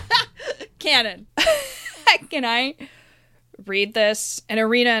 Canon. Can I read this? And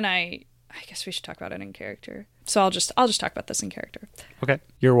Irina and I guess we should talk about it in character. So I'll just talk about this in character. Okay.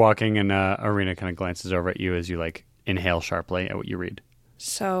 You're walking and Arena kind of glances over at you as you like inhale sharply at what you read.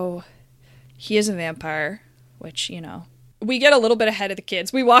 So he is a vampire, which, we get a little bit ahead of the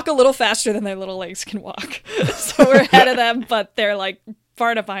kids. We walk a little faster than their little legs can walk. So we're ahead of them, but they're like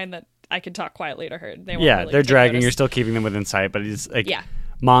far enough behind that I can talk quietly to her. They're dragging. You're still keeping them within sight, but it's like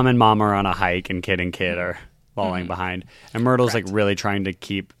mom and mom are on a hike and kid are falling behind. And Myrtle's like really trying to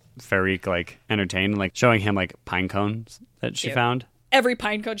keep Farik like entertained, like showing him like pine cones that she found. Every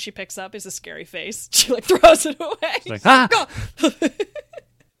pine cone she picks up is a scary face. She like throws it away. She's like,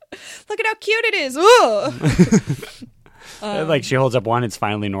 Look at how cute it is. Like she holds up one, it's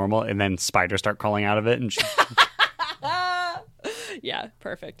finally normal, and then spiders start crawling out of it, and she... Yeah,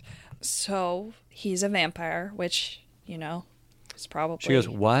 perfect. So he's a vampire, which is probably. She goes,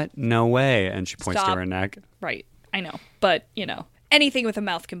 "What? No way!" And she points to her neck. Right, I know, but anything with a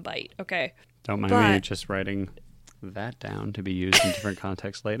mouth can bite. Okay. Don't mind me just writing that down to be used in different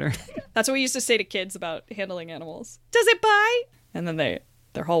contexts later. That's what we used to say to kids about handling animals. Does it bite? And then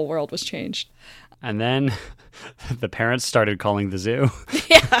their whole world was changed. And then the parents started calling the zoo.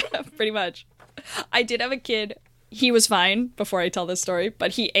 Yeah, pretty much. I did have a kid. He was fine before I tell this story,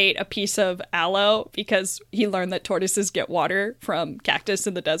 but he ate a piece of aloe because he learned that tortoises get water from cactus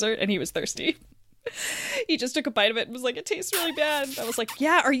in the desert, and he was thirsty. He just took a bite of it and was like, it tastes really bad. I was like,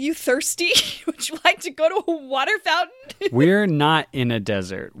 yeah, are you thirsty? Would you like to go to a water fountain? We're not in a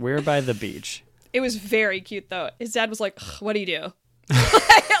desert. We're by the beach. It was very cute, though. His dad was like, what do you do?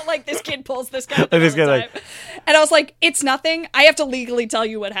 Like, this kid pulls this guy all the time. And I was like, it's nothing. I have to legally tell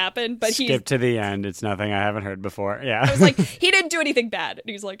you what happened. But skip to the end. It's nothing I haven't heard before. Yeah. I was like, he didn't do anything bad. And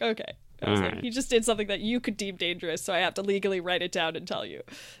he was like, okay. I was like, he just did something that you could deem dangerous, so I have to legally write it down and tell you.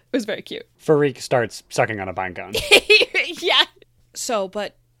 It was very cute. Farik starts sucking on a pine cone. Yeah. So,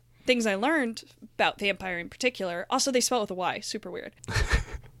 but things I learned about vampire in particular, also they spell it with a Y. Super weird.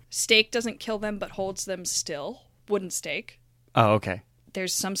 Stake doesn't kill them, but holds them still. Wooden stake. Oh, okay.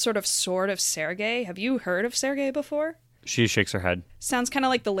 There's some sort of sword of Sergei. Have you heard of Sergei before? She shakes her head. Sounds kind of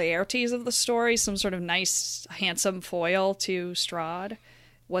like the Laertes of the story. Some sort of nice, handsome foil to Strahd.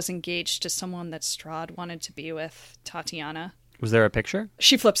 Was engaged to someone that Strahd wanted to be with, Tatiana. Was there a picture?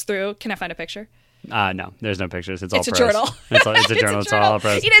 She flips through. Can I find a picture? No, there's no pictures. It's all prose. A journal. It's a journal. It's all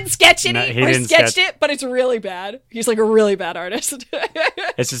prose. He didn't sketch any, or sketched it, but it's really bad. He's like a really bad artist.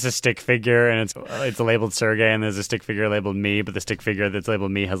 It's just a stick figure, and it's labeled Sergei, and there's a stick figure labeled me, but the stick figure that's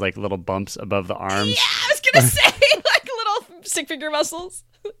labeled me has like little bumps above the arms. Yeah, I was gonna say like little stick figure muscles,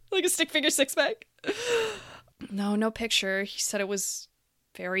 like a stick figure six pack. No picture. He said it was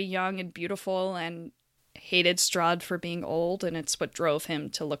very young and beautiful, and hated Strahd for being old, and it's what drove him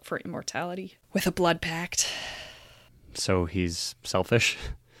to look for immortality with a blood pact. So he's selfish?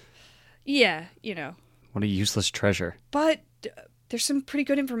 Yeah, What a useless treasure. But there's some pretty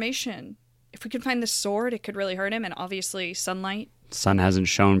good information. If we could find this sword, it could really hurt him, and obviously sunlight. Sun hasn't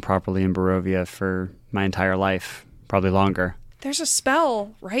shone properly in Barovia for my entire life. Probably longer. There's a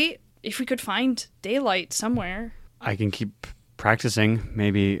spell, right? If we could find daylight somewhere. I can keep practicing.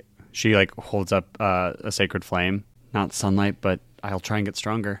 Maybe she holds up a sacred flame. Not sunlight, but I'll try and get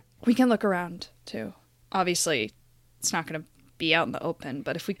stronger. We can look around, too. Obviously, it's not going to be out in the open,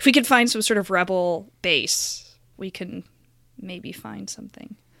 but if we could find some sort of rebel base, we can maybe find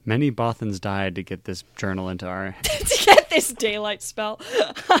something. Many Bothans died to get this journal into our... to get this daylight spell.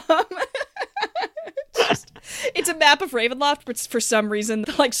 It's a map of Ravenloft, but for some reason,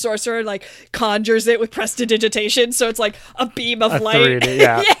 sorcerer conjures it with prestidigitation, so it's like a beam of light. 3D,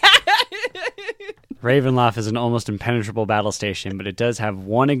 yeah. Ravenloft is an almost impenetrable battle station, but it does have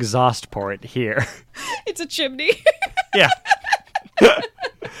one exhaust port here. It's a chimney. Yeah.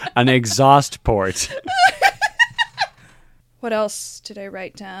 An exhaust port. What else did I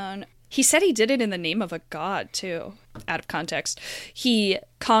write down? He said he did it in the name of a god, too. Out of context. He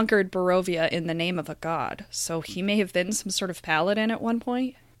conquered Barovia in the name of a god, so he may have been some sort of paladin at one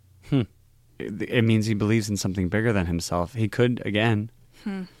point. It means he believes in something bigger than himself. He could, again.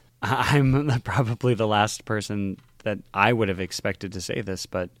 I'm probably the last person that I would have expected to say this,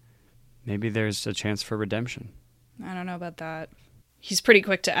 but maybe there's a chance for redemption. I don't know about that. He's pretty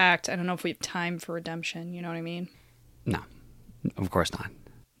quick to act. I don't know if we have time for redemption, you know what I mean? No, of course not.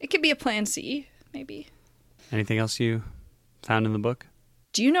 It could be a plan C, maybe. Anything else you found in the book?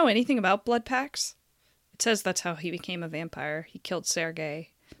 Do you know anything about blood pacts? It says that's how he became a vampire. He killed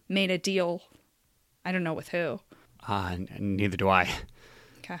Sergei, made a deal. I don't know with who. Neither do I.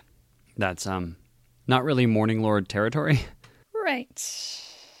 Okay. That's, not really Morning Lord territory. Right.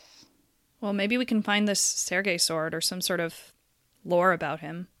 Well, maybe we can find this Sergei sword or some sort of lore about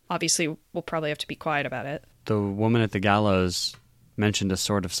him. Obviously, we'll probably have to be quiet about it. The woman at the gallows mentioned a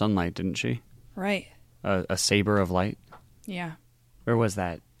sword of sunlight, didn't she? Right. A saber of light. Yeah. Where was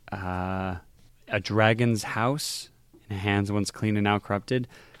that? A dragon's house in hands once clean and now corrupted.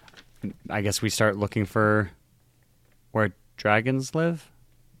 I guess we start looking for where dragons live?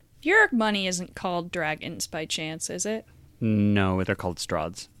 Your money isn't called dragons by chance, is it? No, they're called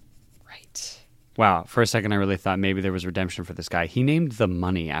Strahds. Right. Wow, for a second I really thought maybe there was redemption for this guy. He named the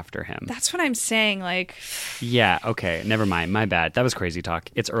money after him. That's what I'm saying, like... Yeah, okay, never mind. My bad. That was crazy talk.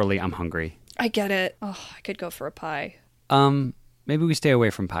 It's early. I'm hungry. I get it. Oh, I could go for a pie. Maybe we stay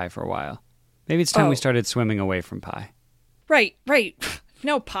away from pie for a while. Maybe it's time we started swimming away from pie. Right.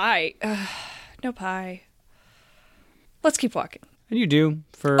 No pie. No pie. Let's keep walking. And you do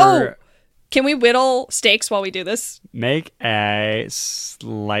for... Oh! Can we whittle steaks while we do this? Make a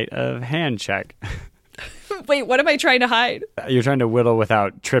sleight of hand check. Wait, what am I trying to hide? You're trying to whittle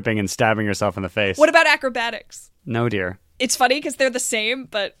without tripping and stabbing yourself in the face. What about acrobatics? No, dear. It's funny because they're the same,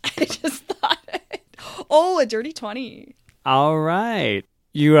 but I just thought it. Oh, a dirty 20. All right.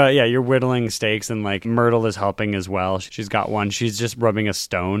 You're whittling steaks, and like Myrtle is helping as well. She's got one. She's just rubbing a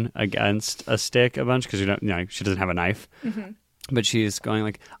stone against a stick a bunch because she doesn't have a knife. Mm-hmm. But she's going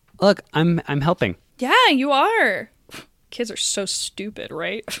like, "Look, I'm helping." Yeah, you are. Kids are so stupid,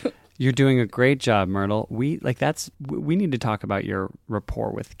 right? You're doing a great job, Myrtle. We need to talk about your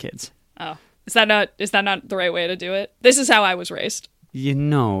rapport with kids. Oh, is that not the right way to do it? This is how I was raised.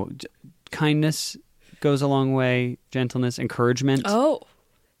 Kindness goes a long way. Gentleness, encouragement. Oh,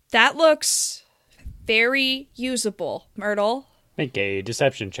 that looks very usable, Myrtle. Make a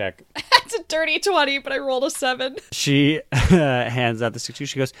deception check. That's a dirty 20, but I rolled a 7. She hands out the stick to you.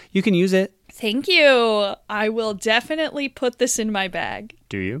 She goes, "You can use it." Thank you. I will definitely put this in my bag.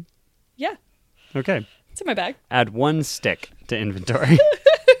 Do you? Yeah. Okay. It's in my bag. Add 1 stick to inventory.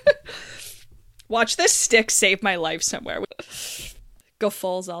 Watch this stick save my life somewhere. Go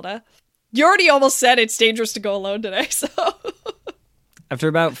full Zelda. You already almost said it's dangerous to go alone today, so... After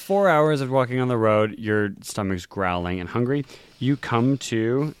about 4 hours of walking on the road, your stomach's growling and hungry, you come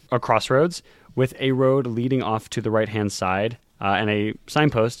to a crossroads with a road leading off to the right-hand side and a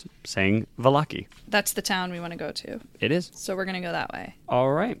signpost saying Vallaki. That's the town we want to go to. It is. So we're going to go that way.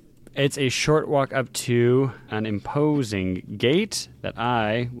 All right. It's a short walk up to an imposing gate that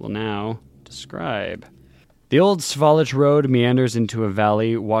I will now describe. The old Svalich Road meanders into a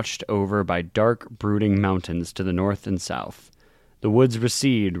valley watched over by dark, brooding mountains to the north and south. The woods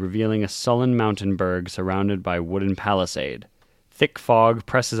recede, revealing a sullen mountain-berg surrounded by wooden palisade. Thick fog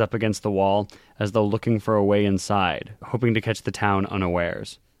presses up against the wall as though looking for a way inside, hoping to catch the town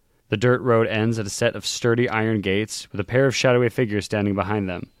unawares. The dirt road ends at a set of sturdy iron gates with a pair of shadowy figures standing behind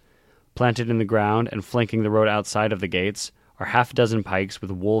them. Planted in the ground and flanking the road outside of the gates are half a dozen pikes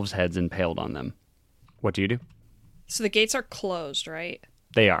with wolves' heads impaled on them. What do you do? So the gates are closed, right?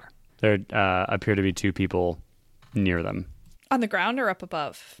 They are. There appear to be 2 people near them. On the ground or up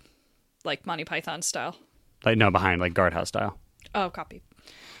above? Like Monty Python style? Behind, like guardhouse style. Oh, copy.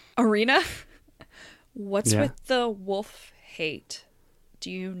 Arena? What's with the wolf hate? Do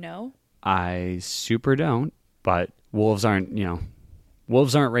you know? I super don't, but wolves aren't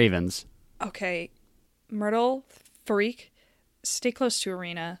ravens. Okay. Myrtle, Farik, stay close to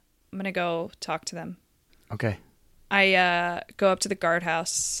Arena. I'm going to go talk to them. Okay. I go up to the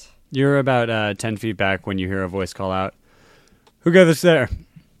guardhouse. You're about 10 feet back when you hear a voice call out, "Who got us there?"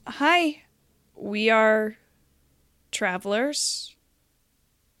 Hi. We are travelers.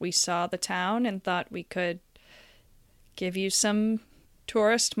 We saw the town and thought we could give you some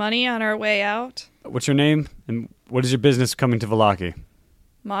tourist money on our way out. What's your name? And what is your business coming to Vallaki?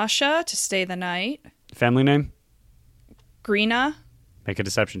 Masha, to stay the night. Family name? Greena. Make a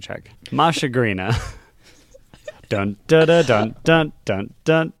deception check. Masha Greena. Dun da da dun dun dun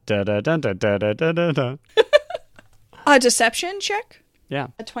dun da da dun da da da da da. A deception check? Yeah.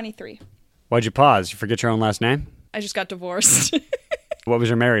 A 23. Why'd you pause? You forget your own last name? I just got divorced. What was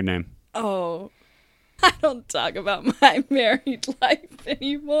your married name? Oh, I don't talk about my married life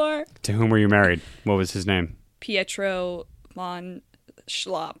anymore. To whom were you married? What was his name? Pietro von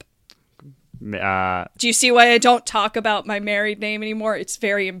Schlop. Uh, Do you see why I don't talk about my married name anymore? It's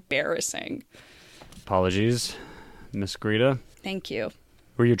very embarrassing. Apologies, Miss Greta. Thank you.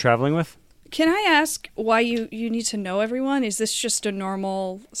 Who are you traveling with? Can I ask why you need to know everyone? Is this just a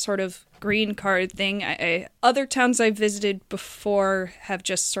normal sort of green card thing? Other towns I've visited before have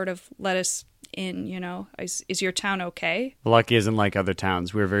just sort of let us in, you know? Is your town okay? Vallaki isn't like other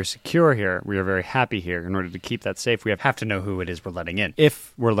towns. We are very secure here. We are very happy here. In order to keep that safe, we have to know who it is we're letting in,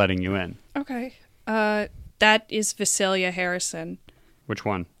 if we're letting you in. Okay. That is Vasilia Harrison. Which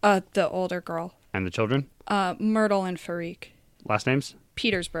one? The older girl. And the children? Myrtle and Farik. Last names?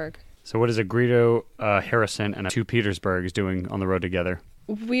 Petersburg. So what is a Greedo, Harrison, and two Petersburgs doing on the road together?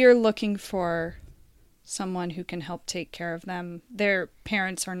 We're looking for someone who can help take care of them. Their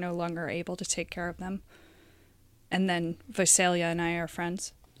parents are no longer able to take care of them. And then Visalia and I are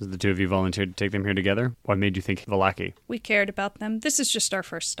friends. So the two of you volunteered to take them here together? What made you think Vallaki? We cared about them. This is just our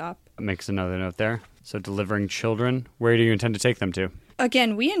first stop. Makes another note there. So delivering children, where do you intend to take them to?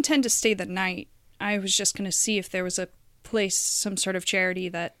 Again, we intend to stay the night. I was just going to see if there was a place, some sort of charity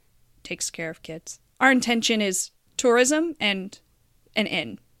that takes care of kids. Our intention is tourism and an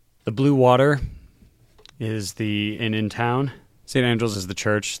inn. The Blue Water is the inn in town. St. Andrew's is the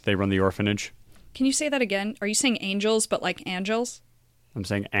church. They run the orphanage. Can you say that again? Are you saying angels, but like angels? I'm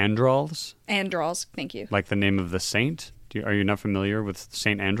saying Andrals. Andrals, thank you. Like the name of the saint? Are you not familiar with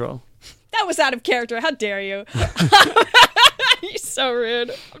St. Andral? That was out of character. How dare you? You're so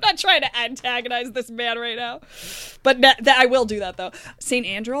rude. I'm not trying to antagonize this man right now. But I will do that, though. St.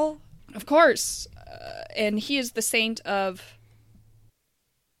 Andral? Of course. And he is the saint of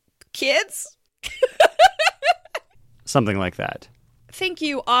kids? Something like that. Thank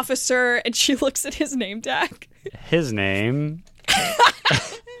you, officer. And she looks at his name tag. His name.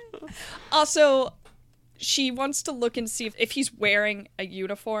 Also, she wants to look and see if he's wearing a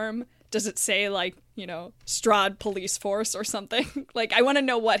uniform. Does it say, like, Strahd Police Force or something? Like, I want to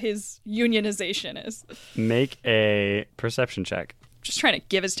know what his unionization is. Make a perception check. Just trying to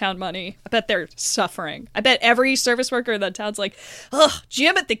give his town money. I bet they're suffering. I bet every service worker in that town's like, ugh,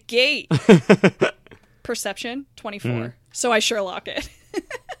 jam at the gate. Perception, 24. Mm-hmm. So I Sherlock it.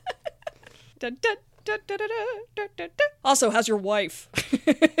 Dun, dun, dun, dun, dun, dun, dun, dun. Also, how's your wife?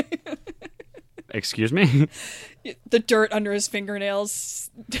 Excuse me? The dirt under his fingernails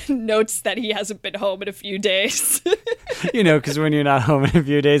notes that he hasn't been home in a few days. Because when you're not home in a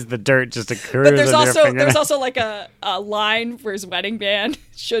few days, the dirt just occurs. But there's also like a line where his wedding band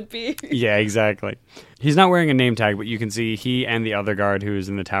should be. Yeah, exactly. He's not wearing a name tag, but you can see he and the other guard who is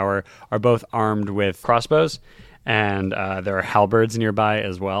in the tower are both armed with crossbows, and there are halberds nearby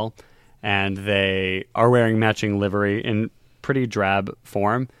as well. And they are wearing matching livery in pretty drab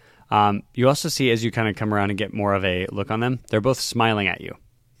form. You also see, as you kind of come around and get more of a look on them, they're both smiling at you.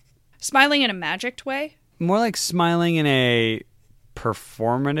 Smiling in a magicked way? More like smiling in a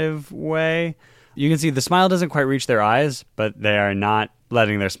performative way. You can see the smile doesn't quite reach their eyes, but they are not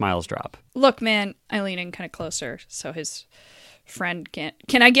letting their smiles drop. Look, man, I lean in kind of closer so his friend can't...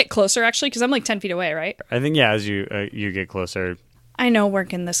 Can I get closer, actually? Because I'm like 10 feet away, right? I think, yeah, as you get closer. I know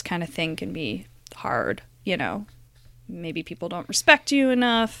working this kind of thing can be hard, Maybe people don't respect you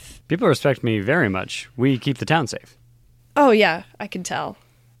enough. People respect me very much. We keep the town safe. Oh, yeah, I can tell.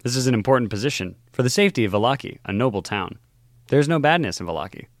 This is an important position for the safety of Vallaki, a noble town. There's no badness in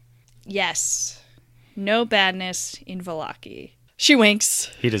Vallaki. Yes. No badness in Vallaki. She winks.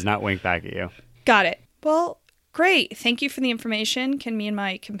 He does not wink back at you. Got it. Well, great. Thank you for the information. Can me and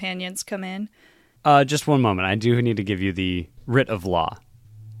my companions come in? Just one moment. I do need to give you the writ of law.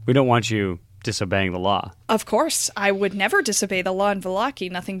 We don't want you disobeying the law. Of course. I would never disobey the law in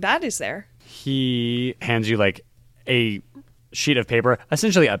Vallaki. Nothing bad is there. He hands you like a sheet of paper,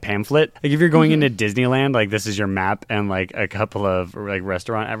 essentially a pamphlet. Like if you're going into Disneyland, like this is your map and like a couple of like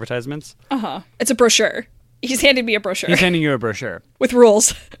restaurant advertisements. It's a brochure. He's handing me a brochure. He's handing you a brochure. With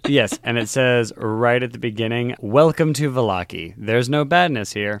rules. Yes, and it says right at the beginning, "Welcome to Vallaki. There's no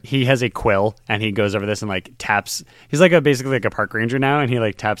badness here." He has a quill, and he goes over this and like taps. He's like basically like a park ranger now, and he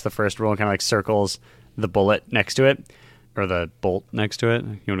like taps the first rule and kind of like circles the bullet next to it, or the bolt next to it.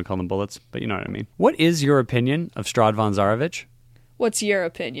 You want to call them bullets, but you know what I mean. What is your opinion of Strahd von Zarovich? What's your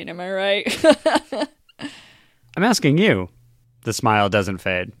opinion? Am I right? I'm asking you. The smile doesn't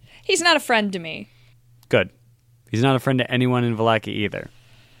fade. He's not a friend to me. Good. He's not a friend to anyone in Vallaki either.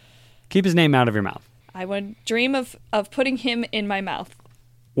 Keep his name out of your mouth. I would dream of putting him in my mouth.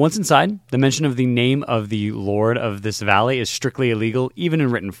 Once inside, the mention of the name of the lord of this valley is strictly illegal, even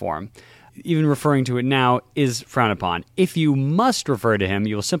in written form. Even referring to it now is frowned upon. If you must refer to him,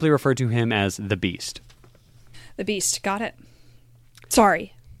 you will simply refer to him as the Beast. The Beast. Got it.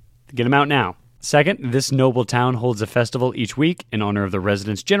 Sorry. Get him out now. Second, this noble town holds a festival each week in honor of the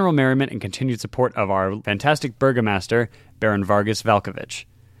residents' general merriment and continued support of our fantastic burgomaster, Baron Vargas Valkovich.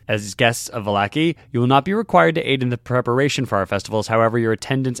 As guests of Vallaki, you will not be required to aid in the preparation for our festivals. However, your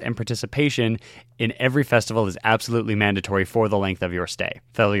attendance and participation in every festival is absolutely mandatory for the length of your stay.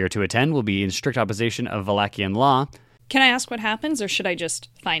 Failure to attend will be in strict opposition of Vallakian law. Can I ask what happens, or should I just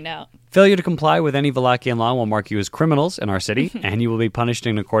find out? Failure to comply with any Vallakian law will mark you as criminals in our city, and you will be punished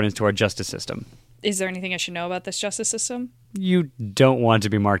in accordance to our justice system. Is there anything I should know about this justice system? You don't want to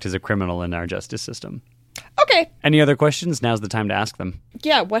be marked as a criminal in our justice system. Okay. Any other questions? Now's the time to ask them.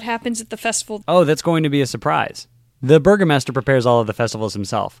 Yeah, what happens at the festival? Oh, that's going to be a surprise. The burgomaster prepares all of the festivals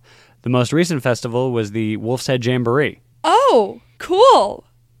himself. The most recent festival was the Wolf's Head Jamboree. Oh, cool.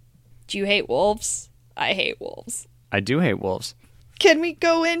 Do you hate wolves? I hate wolves. I do hate wolves. Can we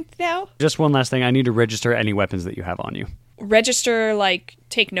go in now? Just one last thing. I need to register any weapons that you have on you. Register, like,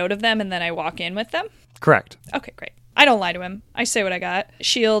 take note of them and then I walk in with them? Correct. Okay, great. I don't lie to him. I say what I got.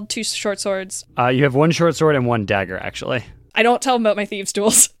 Shield, 2 short swords. You have 1 short sword and 1 dagger, actually. I don't tell him about my thieves'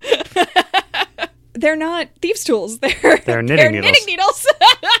 tools. They're not thieves' tools. They're knitting needles. Knitting needles.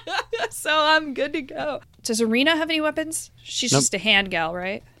 So I'm good to go. Does Arena have any weapons? She's just a hand gal,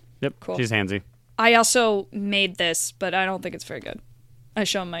 right? Yep, Cool. She's handsy. I also made this, but I don't think it's very good. I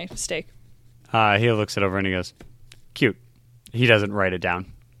show him my steak. He looks it over and he goes, cute. He doesn't write it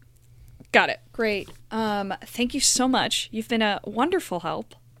down. Got it. Great. Thank you so much. You've been a wonderful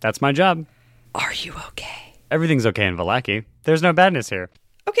help. That's my job. Are you okay? Everything's okay in Vallaki. There's no badness here.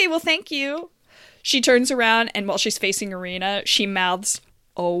 Okay, well, thank you. She turns around, and while she's facing Arena, she mouths,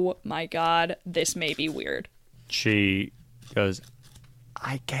 "Oh my god, this may be weird." She goes,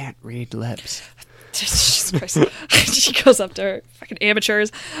 I can't read lips. Jesus Christ. She goes up to her, fucking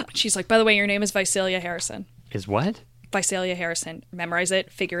amateurs. She's like, "By the way, your name is Visalia Harrison." Is what? Visalia Harrison. Memorize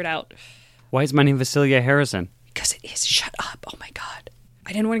it. Figure it out. Why is my name Vasilia Harrison? Because it is. Shut up. Oh my god.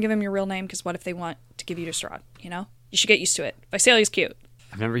 I didn't want to give him your real name, because what if they want to give you to Strahd, you know? You should get used to it. Visalia's cute.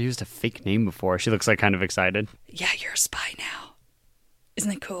 I've never used a fake name before. She looks like kind of excited. Yeah, you're a spy now.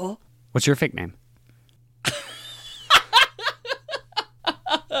 Isn't it cool? What's your fake name?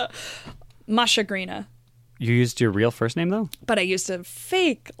 Masha Greena. You used your real first name, though? But I used a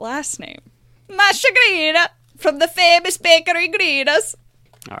fake last name. Masha Greena, from the famous bakery Greena's.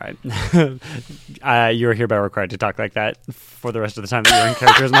 All right. You're hereby required to talk like that for the rest of the time that you're in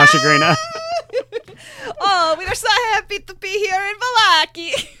character as Masha Greena. Oh, we are so happy to be here in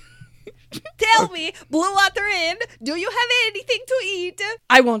Vallaki. Tell me, Blue Water Inn, do you have anything to eat?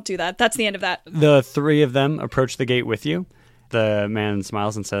 I won't do that. That's the end of that. The 3 of them approach the gate with you. The man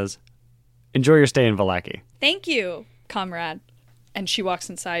smiles and says, enjoy your stay in Vallaki. Thank you, comrade. And she walks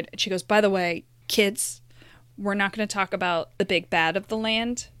inside and she goes, by the way, kids, we're not going to talk about the big bad of the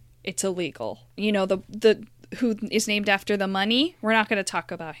land. It's illegal. You know, the who is named after the money? We're not going to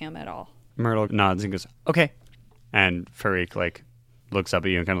talk about him at all. Myrtle nods and goes, okay. And Farik, looks up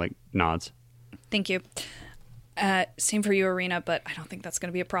at you and kind of, nods. Thank you. Same for you, Arena, but I don't think that's going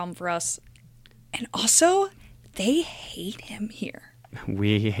to be a problem for us. And also, they hate him here.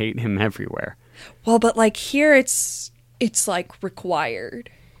 We hate him everywhere. Well, but, here it's required.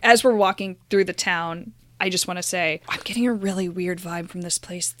 As we're walking through the town, I just want to say, I'm getting a really weird vibe from this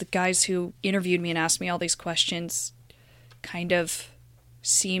place. The guys who interviewed me and asked me all these questions kind of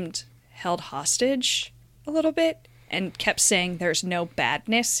seemed held hostage a little bit and kept saying there's no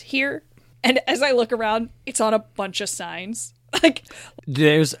badness here. And as I look around, it's on a bunch of signs.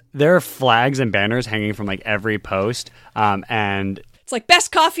 There are flags and banners hanging from every post, and it's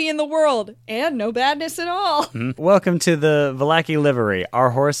best coffee in the world and no badness at all. Welcome to the Vallaki livery.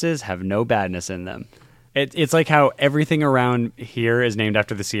 Our horses have no badness in them. It's like how everything around here is named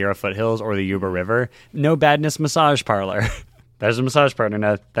after the Sierra foothills or the Yuba River. No badness massage parlor. There's a massage partner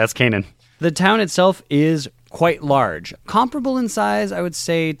now. That's Kanan. The town itself is quite large. Comparable in size, I would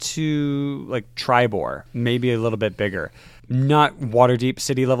say, to Tribor. Maybe a little bit bigger. Not Waterdeep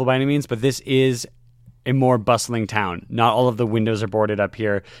city level by any means, but this is a more bustling town. Not all of the windows are boarded up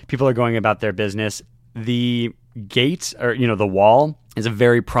here. People are going about their business. The gate, or the wall, is a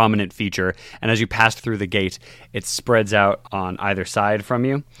very prominent feature, and as you pass through the gate, it spreads out on either side from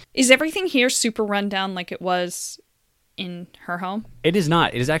you. Is everything here super run down like it was in her home? It is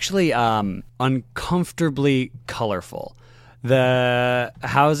not. It is actually uncomfortably colorful. The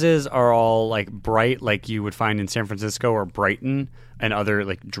houses are all bright, like you would find in San Francisco or Brighton and other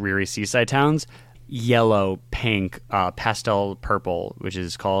dreary seaside towns. Yellow, pink, pastel purple, which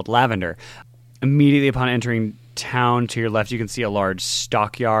is called lavender. Immediately upon entering town, to your left, you can see a large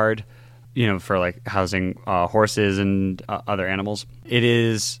stockyard, for housing horses and other animals. It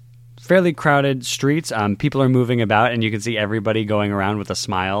is fairly crowded streets. People are moving about, and you can see everybody going around with a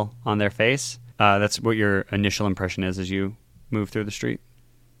smile on their face. That's what your initial impression is as you move through the street.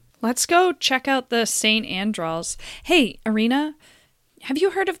 Let's go check out the St. Andrals. Hey, Arena, have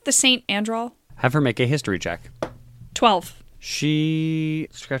you heard of the St. Andral? Have her make a history check. 12. She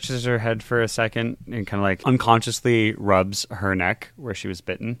scratches her head for a second and kind of unconsciously rubs her neck where she was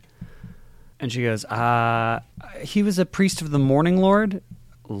bitten. And she goes, he was a priest of the Morning Lord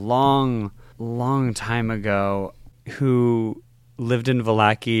long time ago who lived in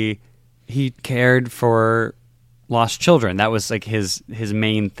Vallaki. He cared for lost children. That was like his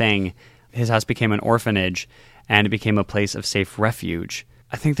main thing. His house became an orphanage, and it became a place of safe refuge.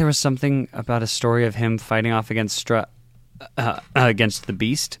 I think there was something about a story of him fighting off against against the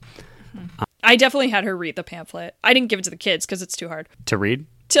beast. I definitely had her read the pamphlet. I didn't give it to the kids because it's too hard To read?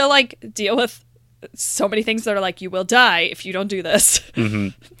 to like deal with so many things that are like, you will die if you don't do this.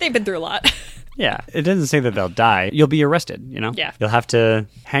 Mm-hmm. They've been through a lot. Yeah, it doesn't say that they'll die. You'll be arrested, you know? Yeah. You'll have to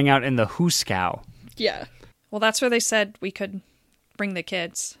hang out in the hooskow. Yeah. Well, that's where they said we could bring the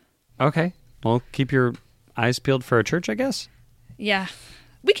kids. Okay. Well, keep your eyes peeled for a church, I guess? Yeah.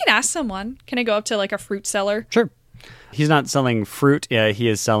 We can ask someone. Can I go up to like a fruit seller? Sure. He's not selling fruit. He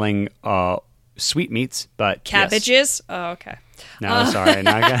is selling sweetmeats, but Cabbages? Yes. Oh, okay. No, sorry.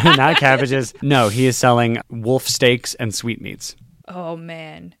 Not cabbages. No, he is selling wolf steaks and sweetmeats. Oh,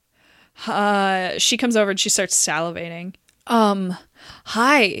 man. She comes over and she starts salivating.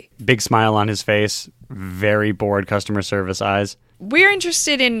 Hi. Big smile on his face. Very bored customer service eyes. We're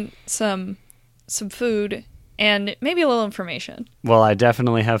interested in some food and maybe a little information. Well, I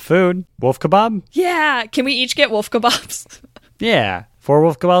definitely have food. Wolf kebab? Yeah. Can we each get wolf kebabs? Yeah. 4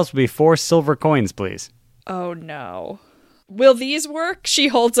 wolf kebabs would be 4 silver coins, please. Oh, no. Will these work? She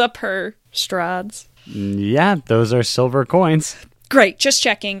holds up her strads. Yeah, those are silver coins. Great, just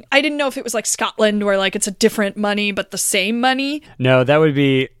checking. I didn't know if it was like Scotland where like it's a different money but the same money. No, that would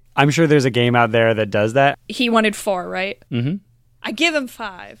be... I'm sure there's a game out there that does that. He wanted 4, right? Mm-hmm. I give him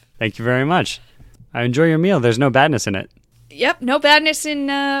 5. Thank you very much. I enjoy your meal. There's no badness in it. Yep, no badness in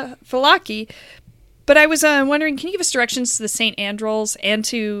Falaki. But I was wondering, can you give us directions to the St. Andrew's and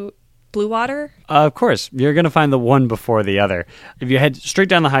to Blue Water? Of course. You're going to find the one before the other. If you head straight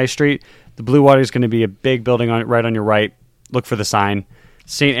down the high street, the Blue Water is going to be a big building right on your right. Look for the sign.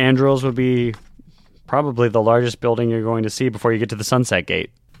 St. Andrew's would be probably the largest building you're going to see before you get to the Sunset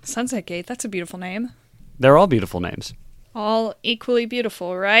Gate. Sunset Gate, that's a beautiful name. They're all beautiful names. All equally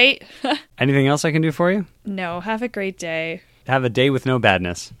beautiful, right? Anything else I can do for you? No, have a great day. Have a day with no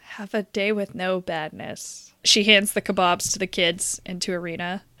badness. Have a day with no badness. She hands the kebabs to the kids and to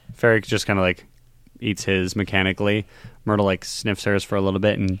Irina. Ferric just kind of like eats his mechanically. Myrtle like sniffs hers for a little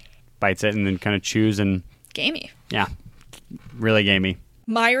bit and bites it and then kind of chews and... Gamey. Yeah, really gamey.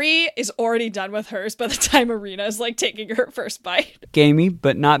 Myri is already done with hers by the time Irina is like taking her first bite. Gamey,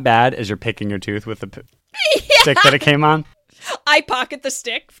 but not bad as you're picking your tooth with the stick that it came on. I pocket the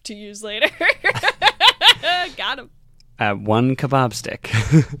stick to use later. Got him. 1 kebab stick.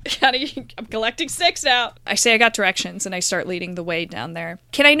 I'm collecting sticks now. I say I got directions and I start leading the way down there.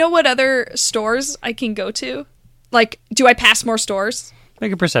 Can I know what other stores I can go to? Like, do I pass more stores?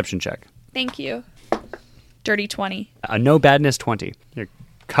 Make a perception check. Thank you. Dirty 20. A no badness 20. You're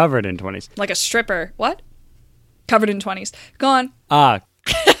covered in 20s. Like a stripper. What? Covered in 20s. Go on. I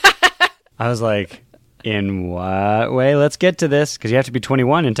was like, in what way? Let's get to this, because you have to be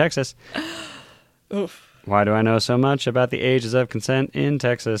 21 in Texas. Oof. Why do I know so much about the ages of consent in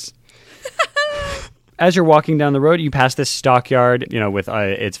Texas? As you're walking down the road, you pass this stockyard, with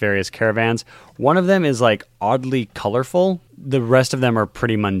its various caravans. One of them is like oddly colorful. The rest of them are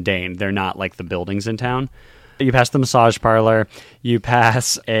pretty mundane. They're not like the buildings in town. You pass the massage parlor. You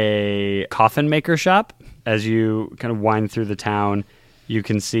pass a coffin maker shop. As you kind of wind through the town, you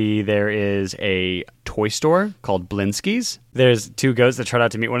can see there is a toy store called Blinsky's. There's 2 goats that trot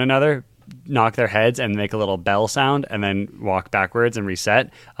out to meet one another, knock their heads and make a little bell sound, and then walk backwards and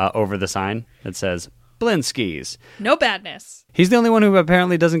reset over the sign that says Blinsky's. No badness. He's the only one who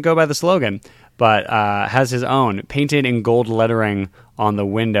apparently doesn't go by the slogan, but has his own. Painted in gold lettering on the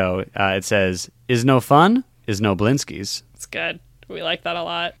window, it says, "Is no fun, is no Blinsky's." It's good. We like that a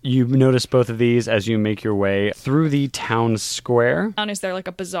lot. You notice both of these as you make your way through the town square. Is there like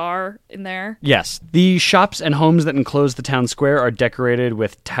a bazaar in there? Yes. The shops and homes that enclose the town square are decorated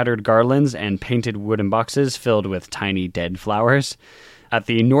with tattered garlands and painted wooden boxes filled with tiny dead flowers. At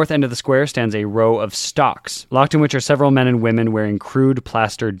the north end of the square stands a row of stocks, locked in which are several men and women wearing crude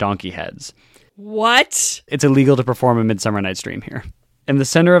plastered donkey heads. What? It's illegal to perform a Midsummer Night's Dream here. In the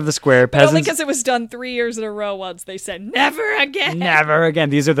center of the square, peasants... Only because it was done 3 years in a row once. They said, never again. Never again.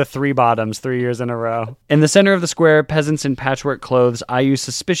 These are the 3 bottoms, 3 years in a row. In the center of the square, peasants in patchwork clothes eye you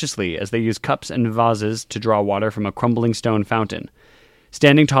suspiciously as they use cups and vases to draw water from a crumbling stone fountain.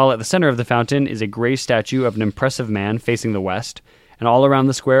 Standing tall at the center of the fountain is a gray statue of an impressive man facing the west, and all around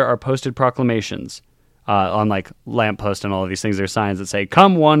the square are posted proclamations. On like lampposts and all of these things, there's signs that say,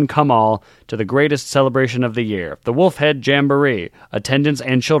 "Come one, come all, to the greatest celebration of the year. The Wolfhead Jamboree. Attendance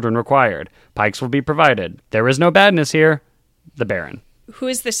and children required. Pikes will be provided. There is no badness here. The Baron." Who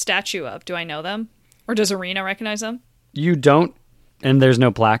is this statue of? Do I know them? Or does Irina recognize them? You don't, and there's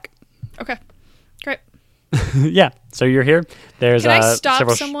no plaque. Okay, great. Yeah, so you're here. There's Can I stop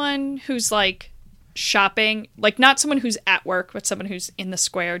several someone who's like shopping, like not someone who's at work, but someone who's in the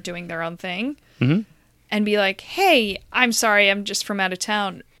square doing their own thing, and be like, "Hey, I'm sorry, I'm just from out of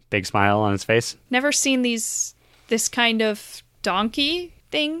town. Big smile on his face. Never seen this kind of donkey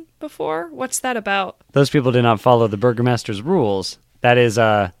thing before. What's that about?" Those people did not follow the burgomaster's rules. That is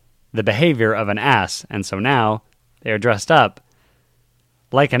the behavior of an ass, and so now they are dressed up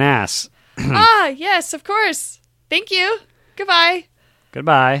like an ass. Ah, yes, of course. Thank you. Goodbye.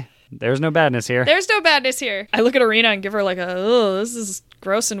 Goodbye. There's no badness here. There's no badness here. I look at Arena and give her like oh, this is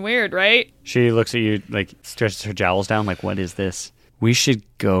gross and weird, right? She looks at you, like, stretches her jowls down, like, what is this? We should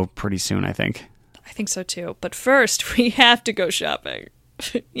go pretty soon, I think. I think so too. But first, we have to go shopping.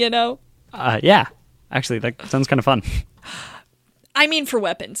 You know? Yeah. Actually, that sounds kind of fun. I mean for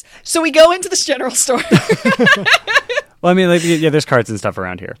weapons. So we go into this general store. Well, I mean, like, yeah, there's carts and stuff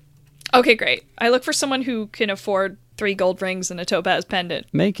around here. Okay, great. I look for someone who can afford 3 gold rings and a topaz pendant.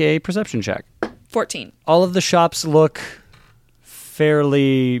 Make a perception check. 14. All of the shops look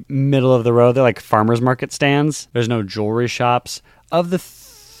fairly middle of the road. They're like farmers market stands. There's no jewelry shops. Of the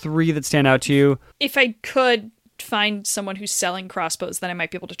 3 that stand out to you, If I could find someone who's selling crossbows that I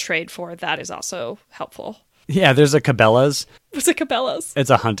might be able to trade for, that is also helpful. yeah, there's a Cabela's. What's a Cabela's? It's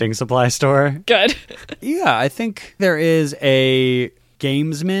a hunting supply store. Good. Yeah, I think there is a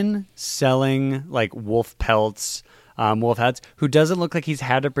gamesman selling like wolf pelts, wolf hats, who doesn't look like he's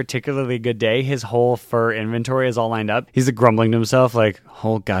had a particularly good day. His whole fur inventory is all lined up. He's grumbling to himself like,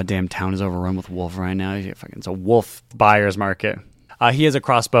 whole goddamn town is overrun with wolf right now. It's a wolf buyer's market. He has a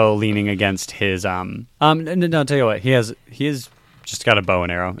crossbow leaning against his no, I'll tell you what, he has just got a bow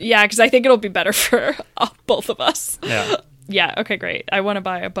and arrow. Yeah, because I think it'll be better for both of us. Yeah. Yeah, okay, great. I want to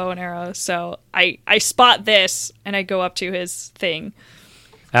buy a bow and arrow, so I spot this, and I go up to his thing.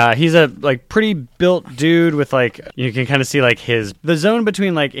 He's a like pretty built dude with like, you can kind of see like the zone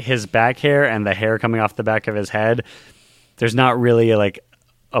between like his back hair and the hair coming off the back of his head. There's not really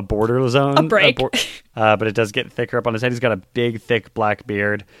a border zone. A break. But it does get thicker up on his head. He's got a big, thick black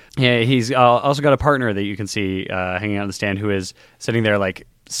beard. Yeah, he's also got a partner that you can see hanging out on the stand who is sitting there like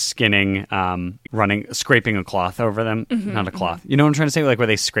skinning, scraping a cloth over them. Not a cloth. You know what I'm trying to say? Like where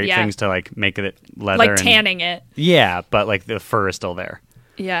they scrape things to like make it leather. Like tanning it. Yeah, but like the fur is still there.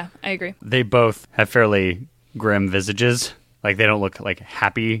 Yeah, I agree. They both have fairly grim visages. Like they don't look like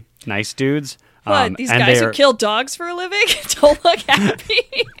happy, nice dudes. What, these guys who kill dogs for a living don't look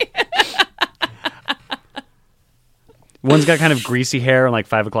happy? One's got kind of greasy hair and like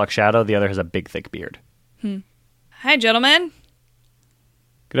 5 o'clock shadow. The other has a big, thick beard. Hi, gentlemen.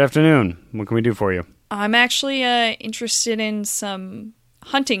 Good afternoon. What can we do for you? I'm actually interested in some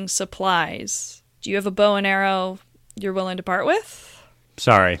hunting supplies. Do you have a bow and arrow you're willing to part with?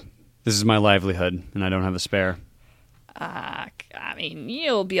 Sorry. This is my livelihood, and I don't have a spare. I mean,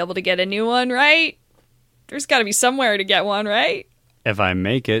 you'll be able to get a new one, right? There's got to be somewhere to get one, right? If I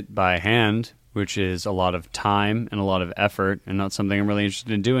make it by hand, which is a lot of time and a lot of effort, and not something I'm really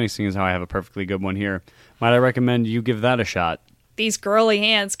interested in doing, seeing as how I have a perfectly good one here, might I recommend you give that a shot? These girly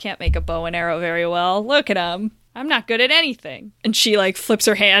hands can't make a bow and arrow very well. Look at them. I'm not good at anything. And she, like, flips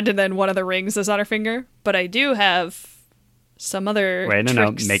her hand, and then one of the rings is on her finger. But I do have some other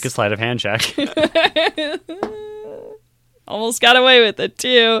tricks. Make a sleight of hand check. Almost got away with it,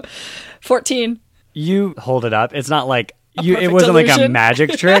 too. 14. You hold it up. It's not like... It wasn't like a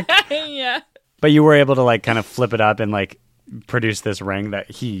magic trick. Yeah. But you were able to, like, kind of flip it up and, like, produce this ring that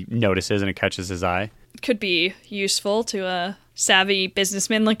he notices and it catches his eye. Could be useful to a savvy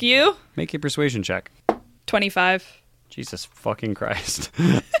businessman like you. Make a persuasion check. 25. Jesus fucking Christ.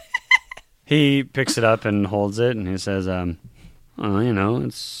 He picks it up and holds it, and he says,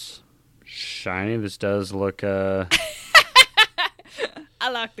 it's shiny. This does look, I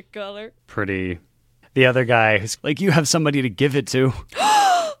like the color. pretty. The other guy is like, you have somebody to give it to.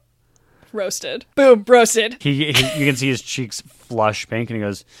 Roasted. Boom, roasted. You can see his cheeks flush pink, and he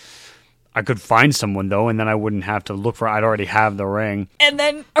goes, I could find someone, though, and then I wouldn't have to look for it. I'd already have the ring. And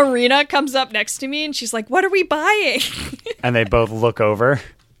then Arena comes up next to me, and she's like, what are we buying? And they both look over.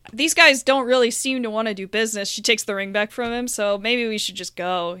 These guys don't really seem to want to do business. She takes the ring back from him, so maybe we should just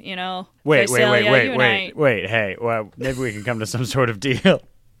go, you know? Wait. Hey, well, maybe we can come to some sort of deal.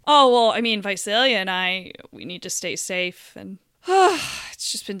 Oh, well, I mean, Visalia and we need to stay safe, and it's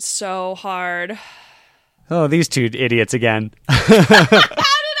just been so hard. Oh, these two idiots again. How did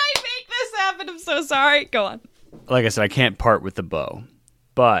I make this happen? I'm so sorry. Go on. Like I said, I can't part with the bow,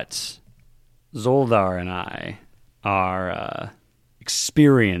 but Zoldar and I are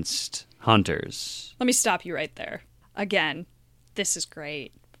experienced hunters. Let me stop you right there. Again, this is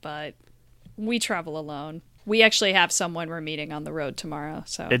great. but we travel alone. We actually have someone we're meeting on the road tomorrow,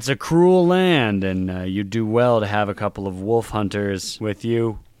 so... It's a cruel land, and you do well to have a couple of wolf hunters with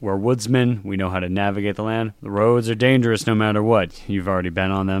you. We're woodsmen. We know how to navigate the land. The roads are dangerous no matter what. You've already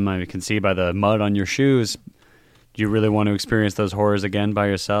been on them. I can see by the mud on your shoes. Do you really want to experience those horrors again by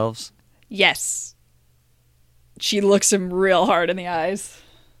yourselves? Yes. She looks him real hard in the eyes.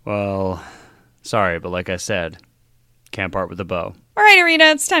 Well, sorry, but like I said, can't part with the bow. All right, Irina,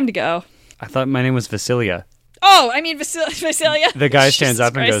 it's time to go. I thought my name was Vasilia. Oh, I mean Vasilia. The guy stands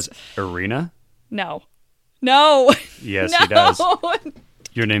up and Christ. goes, Irina? No. Yes, No. he does.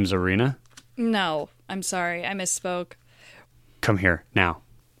 Your name's Irina? No, I'm sorry. I misspoke. Come here, now.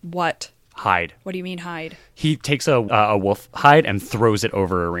 What? Hide. What do you mean hide? He takes a wolf hide and throws it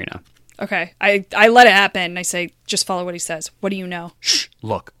over Irina. Okay, I let it happen, and I say, just follow what he says. What do you know? Shh,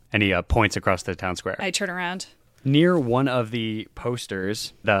 look. And he points across the town square. I turn around. Near one of the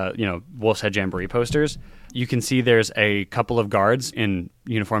posters, the Wolf's Head Jamboree posters, you can see there's a couple of guards in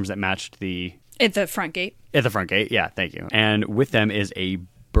uniforms that matched the... At the front gate. At the front gate, yeah, thank you. And with them is a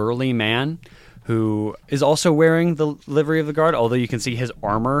burly man who is also wearing the livery of the guard, although you can see his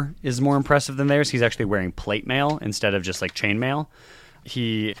armor is more impressive than theirs. He's actually wearing plate mail instead of just like chain mail.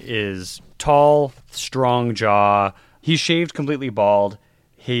 He is tall, strong jaw. He's shaved completely bald.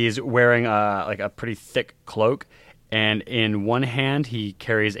 He's wearing a pretty thick cloak, and in one hand he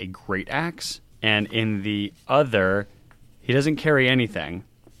carries a great axe, and in the other he doesn't carry anything,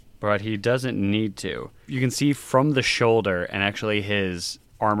 but he doesn't need to. You can see from the shoulder, and actually his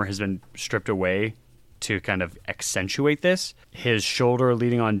armor has been stripped away to kind of accentuate this. His shoulder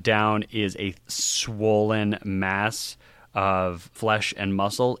leading on down is a swollen mass of flesh and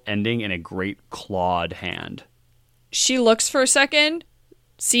muscle ending in a great clawed hand. She looks for a second,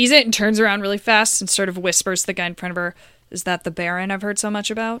 sees it, and turns around really fast and sort of whispers to the guy in front of her, "Is that the Baron I've heard so much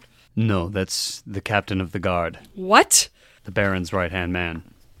about?" No, that's the captain of the guard. What? The Baron's right-hand man.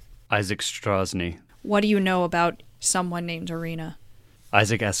 Isaac Strozny. What do you know about someone named Irina?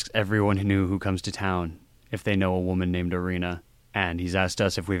 Isaac asks everyone who comes to town if they know a woman named Irina, and he's asked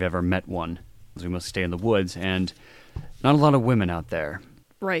us if we've ever met one. We must stay in the woods, and not a lot of women out there.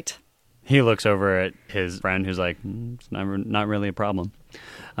 Right. He looks over at his friend who's like, it's not really a problem.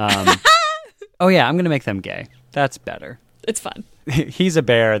 Oh yeah, I'm going to make them gay. That's better. It's fun. He's a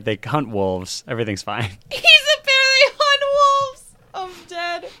bear. They hunt wolves. Everything's fine. He's a bear. They hunt wolves. I'm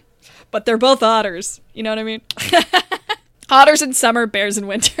dead. But they're both otters. You know what I mean? Otters in summer, bears in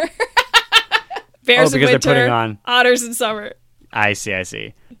winter. Bears in winter, they're putting on... otters in summer. I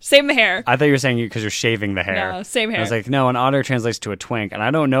see. Same hair. I thought you were saying because you're shaving the hair. No, same hair. I was like, no, an otter translates to a twink, and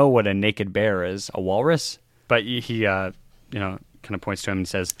I don't know what a naked bear is. A walrus? But he kind of points to him and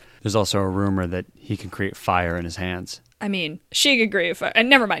says, there's also a rumor that he can create fire in his hands. I mean, she could create fire. And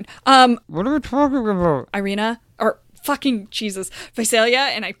never mind. What are we talking about? Irina, or fucking Jesus, Visalia,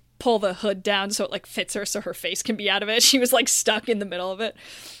 and I pull the hood down so it like fits her so her face can be out of it. She was like stuck in the middle of it.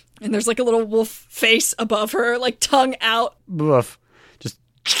 And there's like a little wolf face above her, like tongue out. Woof. Just...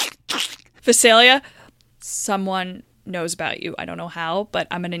 Visalia, someone knows about you. I don't know how, but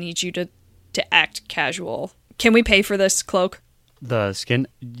I'm going to need you to act casual. Can we pay for this cloak? The skin?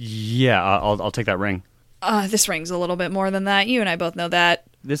 Yeah, I'll take that ring. This ring's a little bit more than that. You and I both know that.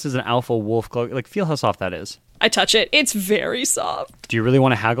 This is an alpha wolf cloak. Like, feel how soft that is. I touch it. It's very soft. Do you really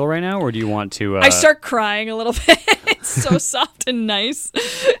want to haggle right now, or do you want to... I start crying a little bit. It's so soft and nice.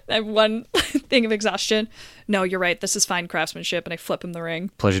 I have one thing of exhaustion. No, you're right. This is fine craftsmanship, and I flip him the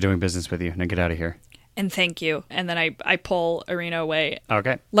ring. Pleasure doing business with you. Now get out of here. And thank you. And then I pull Irina away.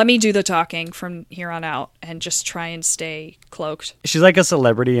 Okay. Let me do the talking from here on out and just try and stay cloaked. She's like a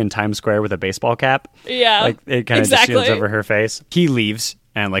celebrity in Times Square with a baseball cap. Yeah. Like, it kind of exactly. just shields over her face. He leaves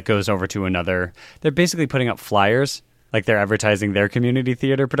and like goes over to another. They're basically putting up flyers. Like they're advertising their community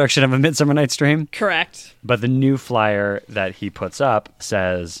theater production of A Midsummer Night's Dream. Correct. But the new flyer that he puts up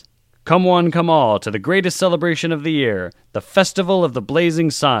says, "Come one, come all, to the greatest celebration of the year, the Festival of the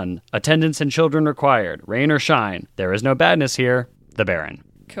Blazing Sun. Attendance and children required, rain or shine. There is no badness here. The Baron."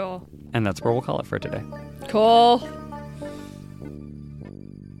 Cool. And that's where we'll call it for today. Cool.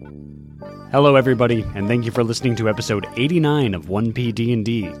 Hello, everybody, and thank you for listening to episode 89 of 1P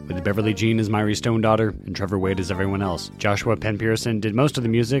D&D, with Beverly Jean as Myri Stonedaughter and Trevor Wade as everyone else. Joshua Penn Pearson did most of the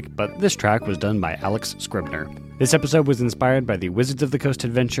music, but this track was done by Alex Scribner. This episode was inspired by the Wizards of the Coast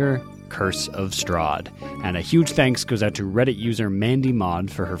adventure, Curse of Strahd. And a huge thanks goes out to Reddit user Mandy Mod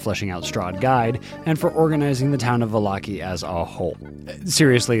for her fleshing out Strahd guide and for organizing the town of Vallaki as a whole.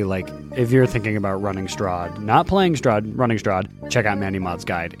 Seriously, like, if you're thinking about running Strahd, not playing Strahd, running Strahd, check out Mandy Mod's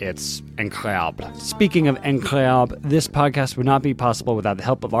guide. It's incroyable. Speaking of incroyable, this podcast would not be possible without the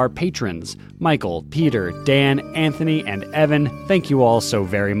help of our patrons, Michael, Peter, Dan, Anthony, and Evan. Thank you all so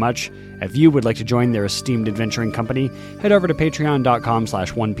very much. If you would like to join their esteemed adventuring company, head over to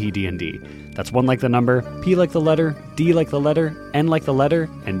patreon.com/1pdnd. That's 1 like the number, P like the letter, D like the letter, N like the letter,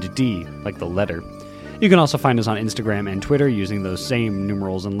 and D like the letter. You can also find us on Instagram and Twitter using those same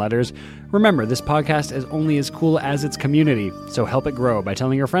numerals and letters. Remember, this podcast is only as cool as its community, so help it grow by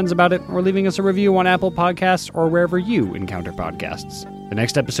telling your friends about it or leaving us a review on Apple Podcasts or wherever you encounter podcasts. The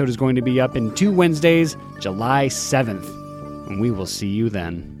next episode is going to be up in 2 Wednesdays, July 7th, and we will see you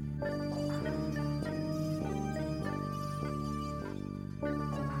then.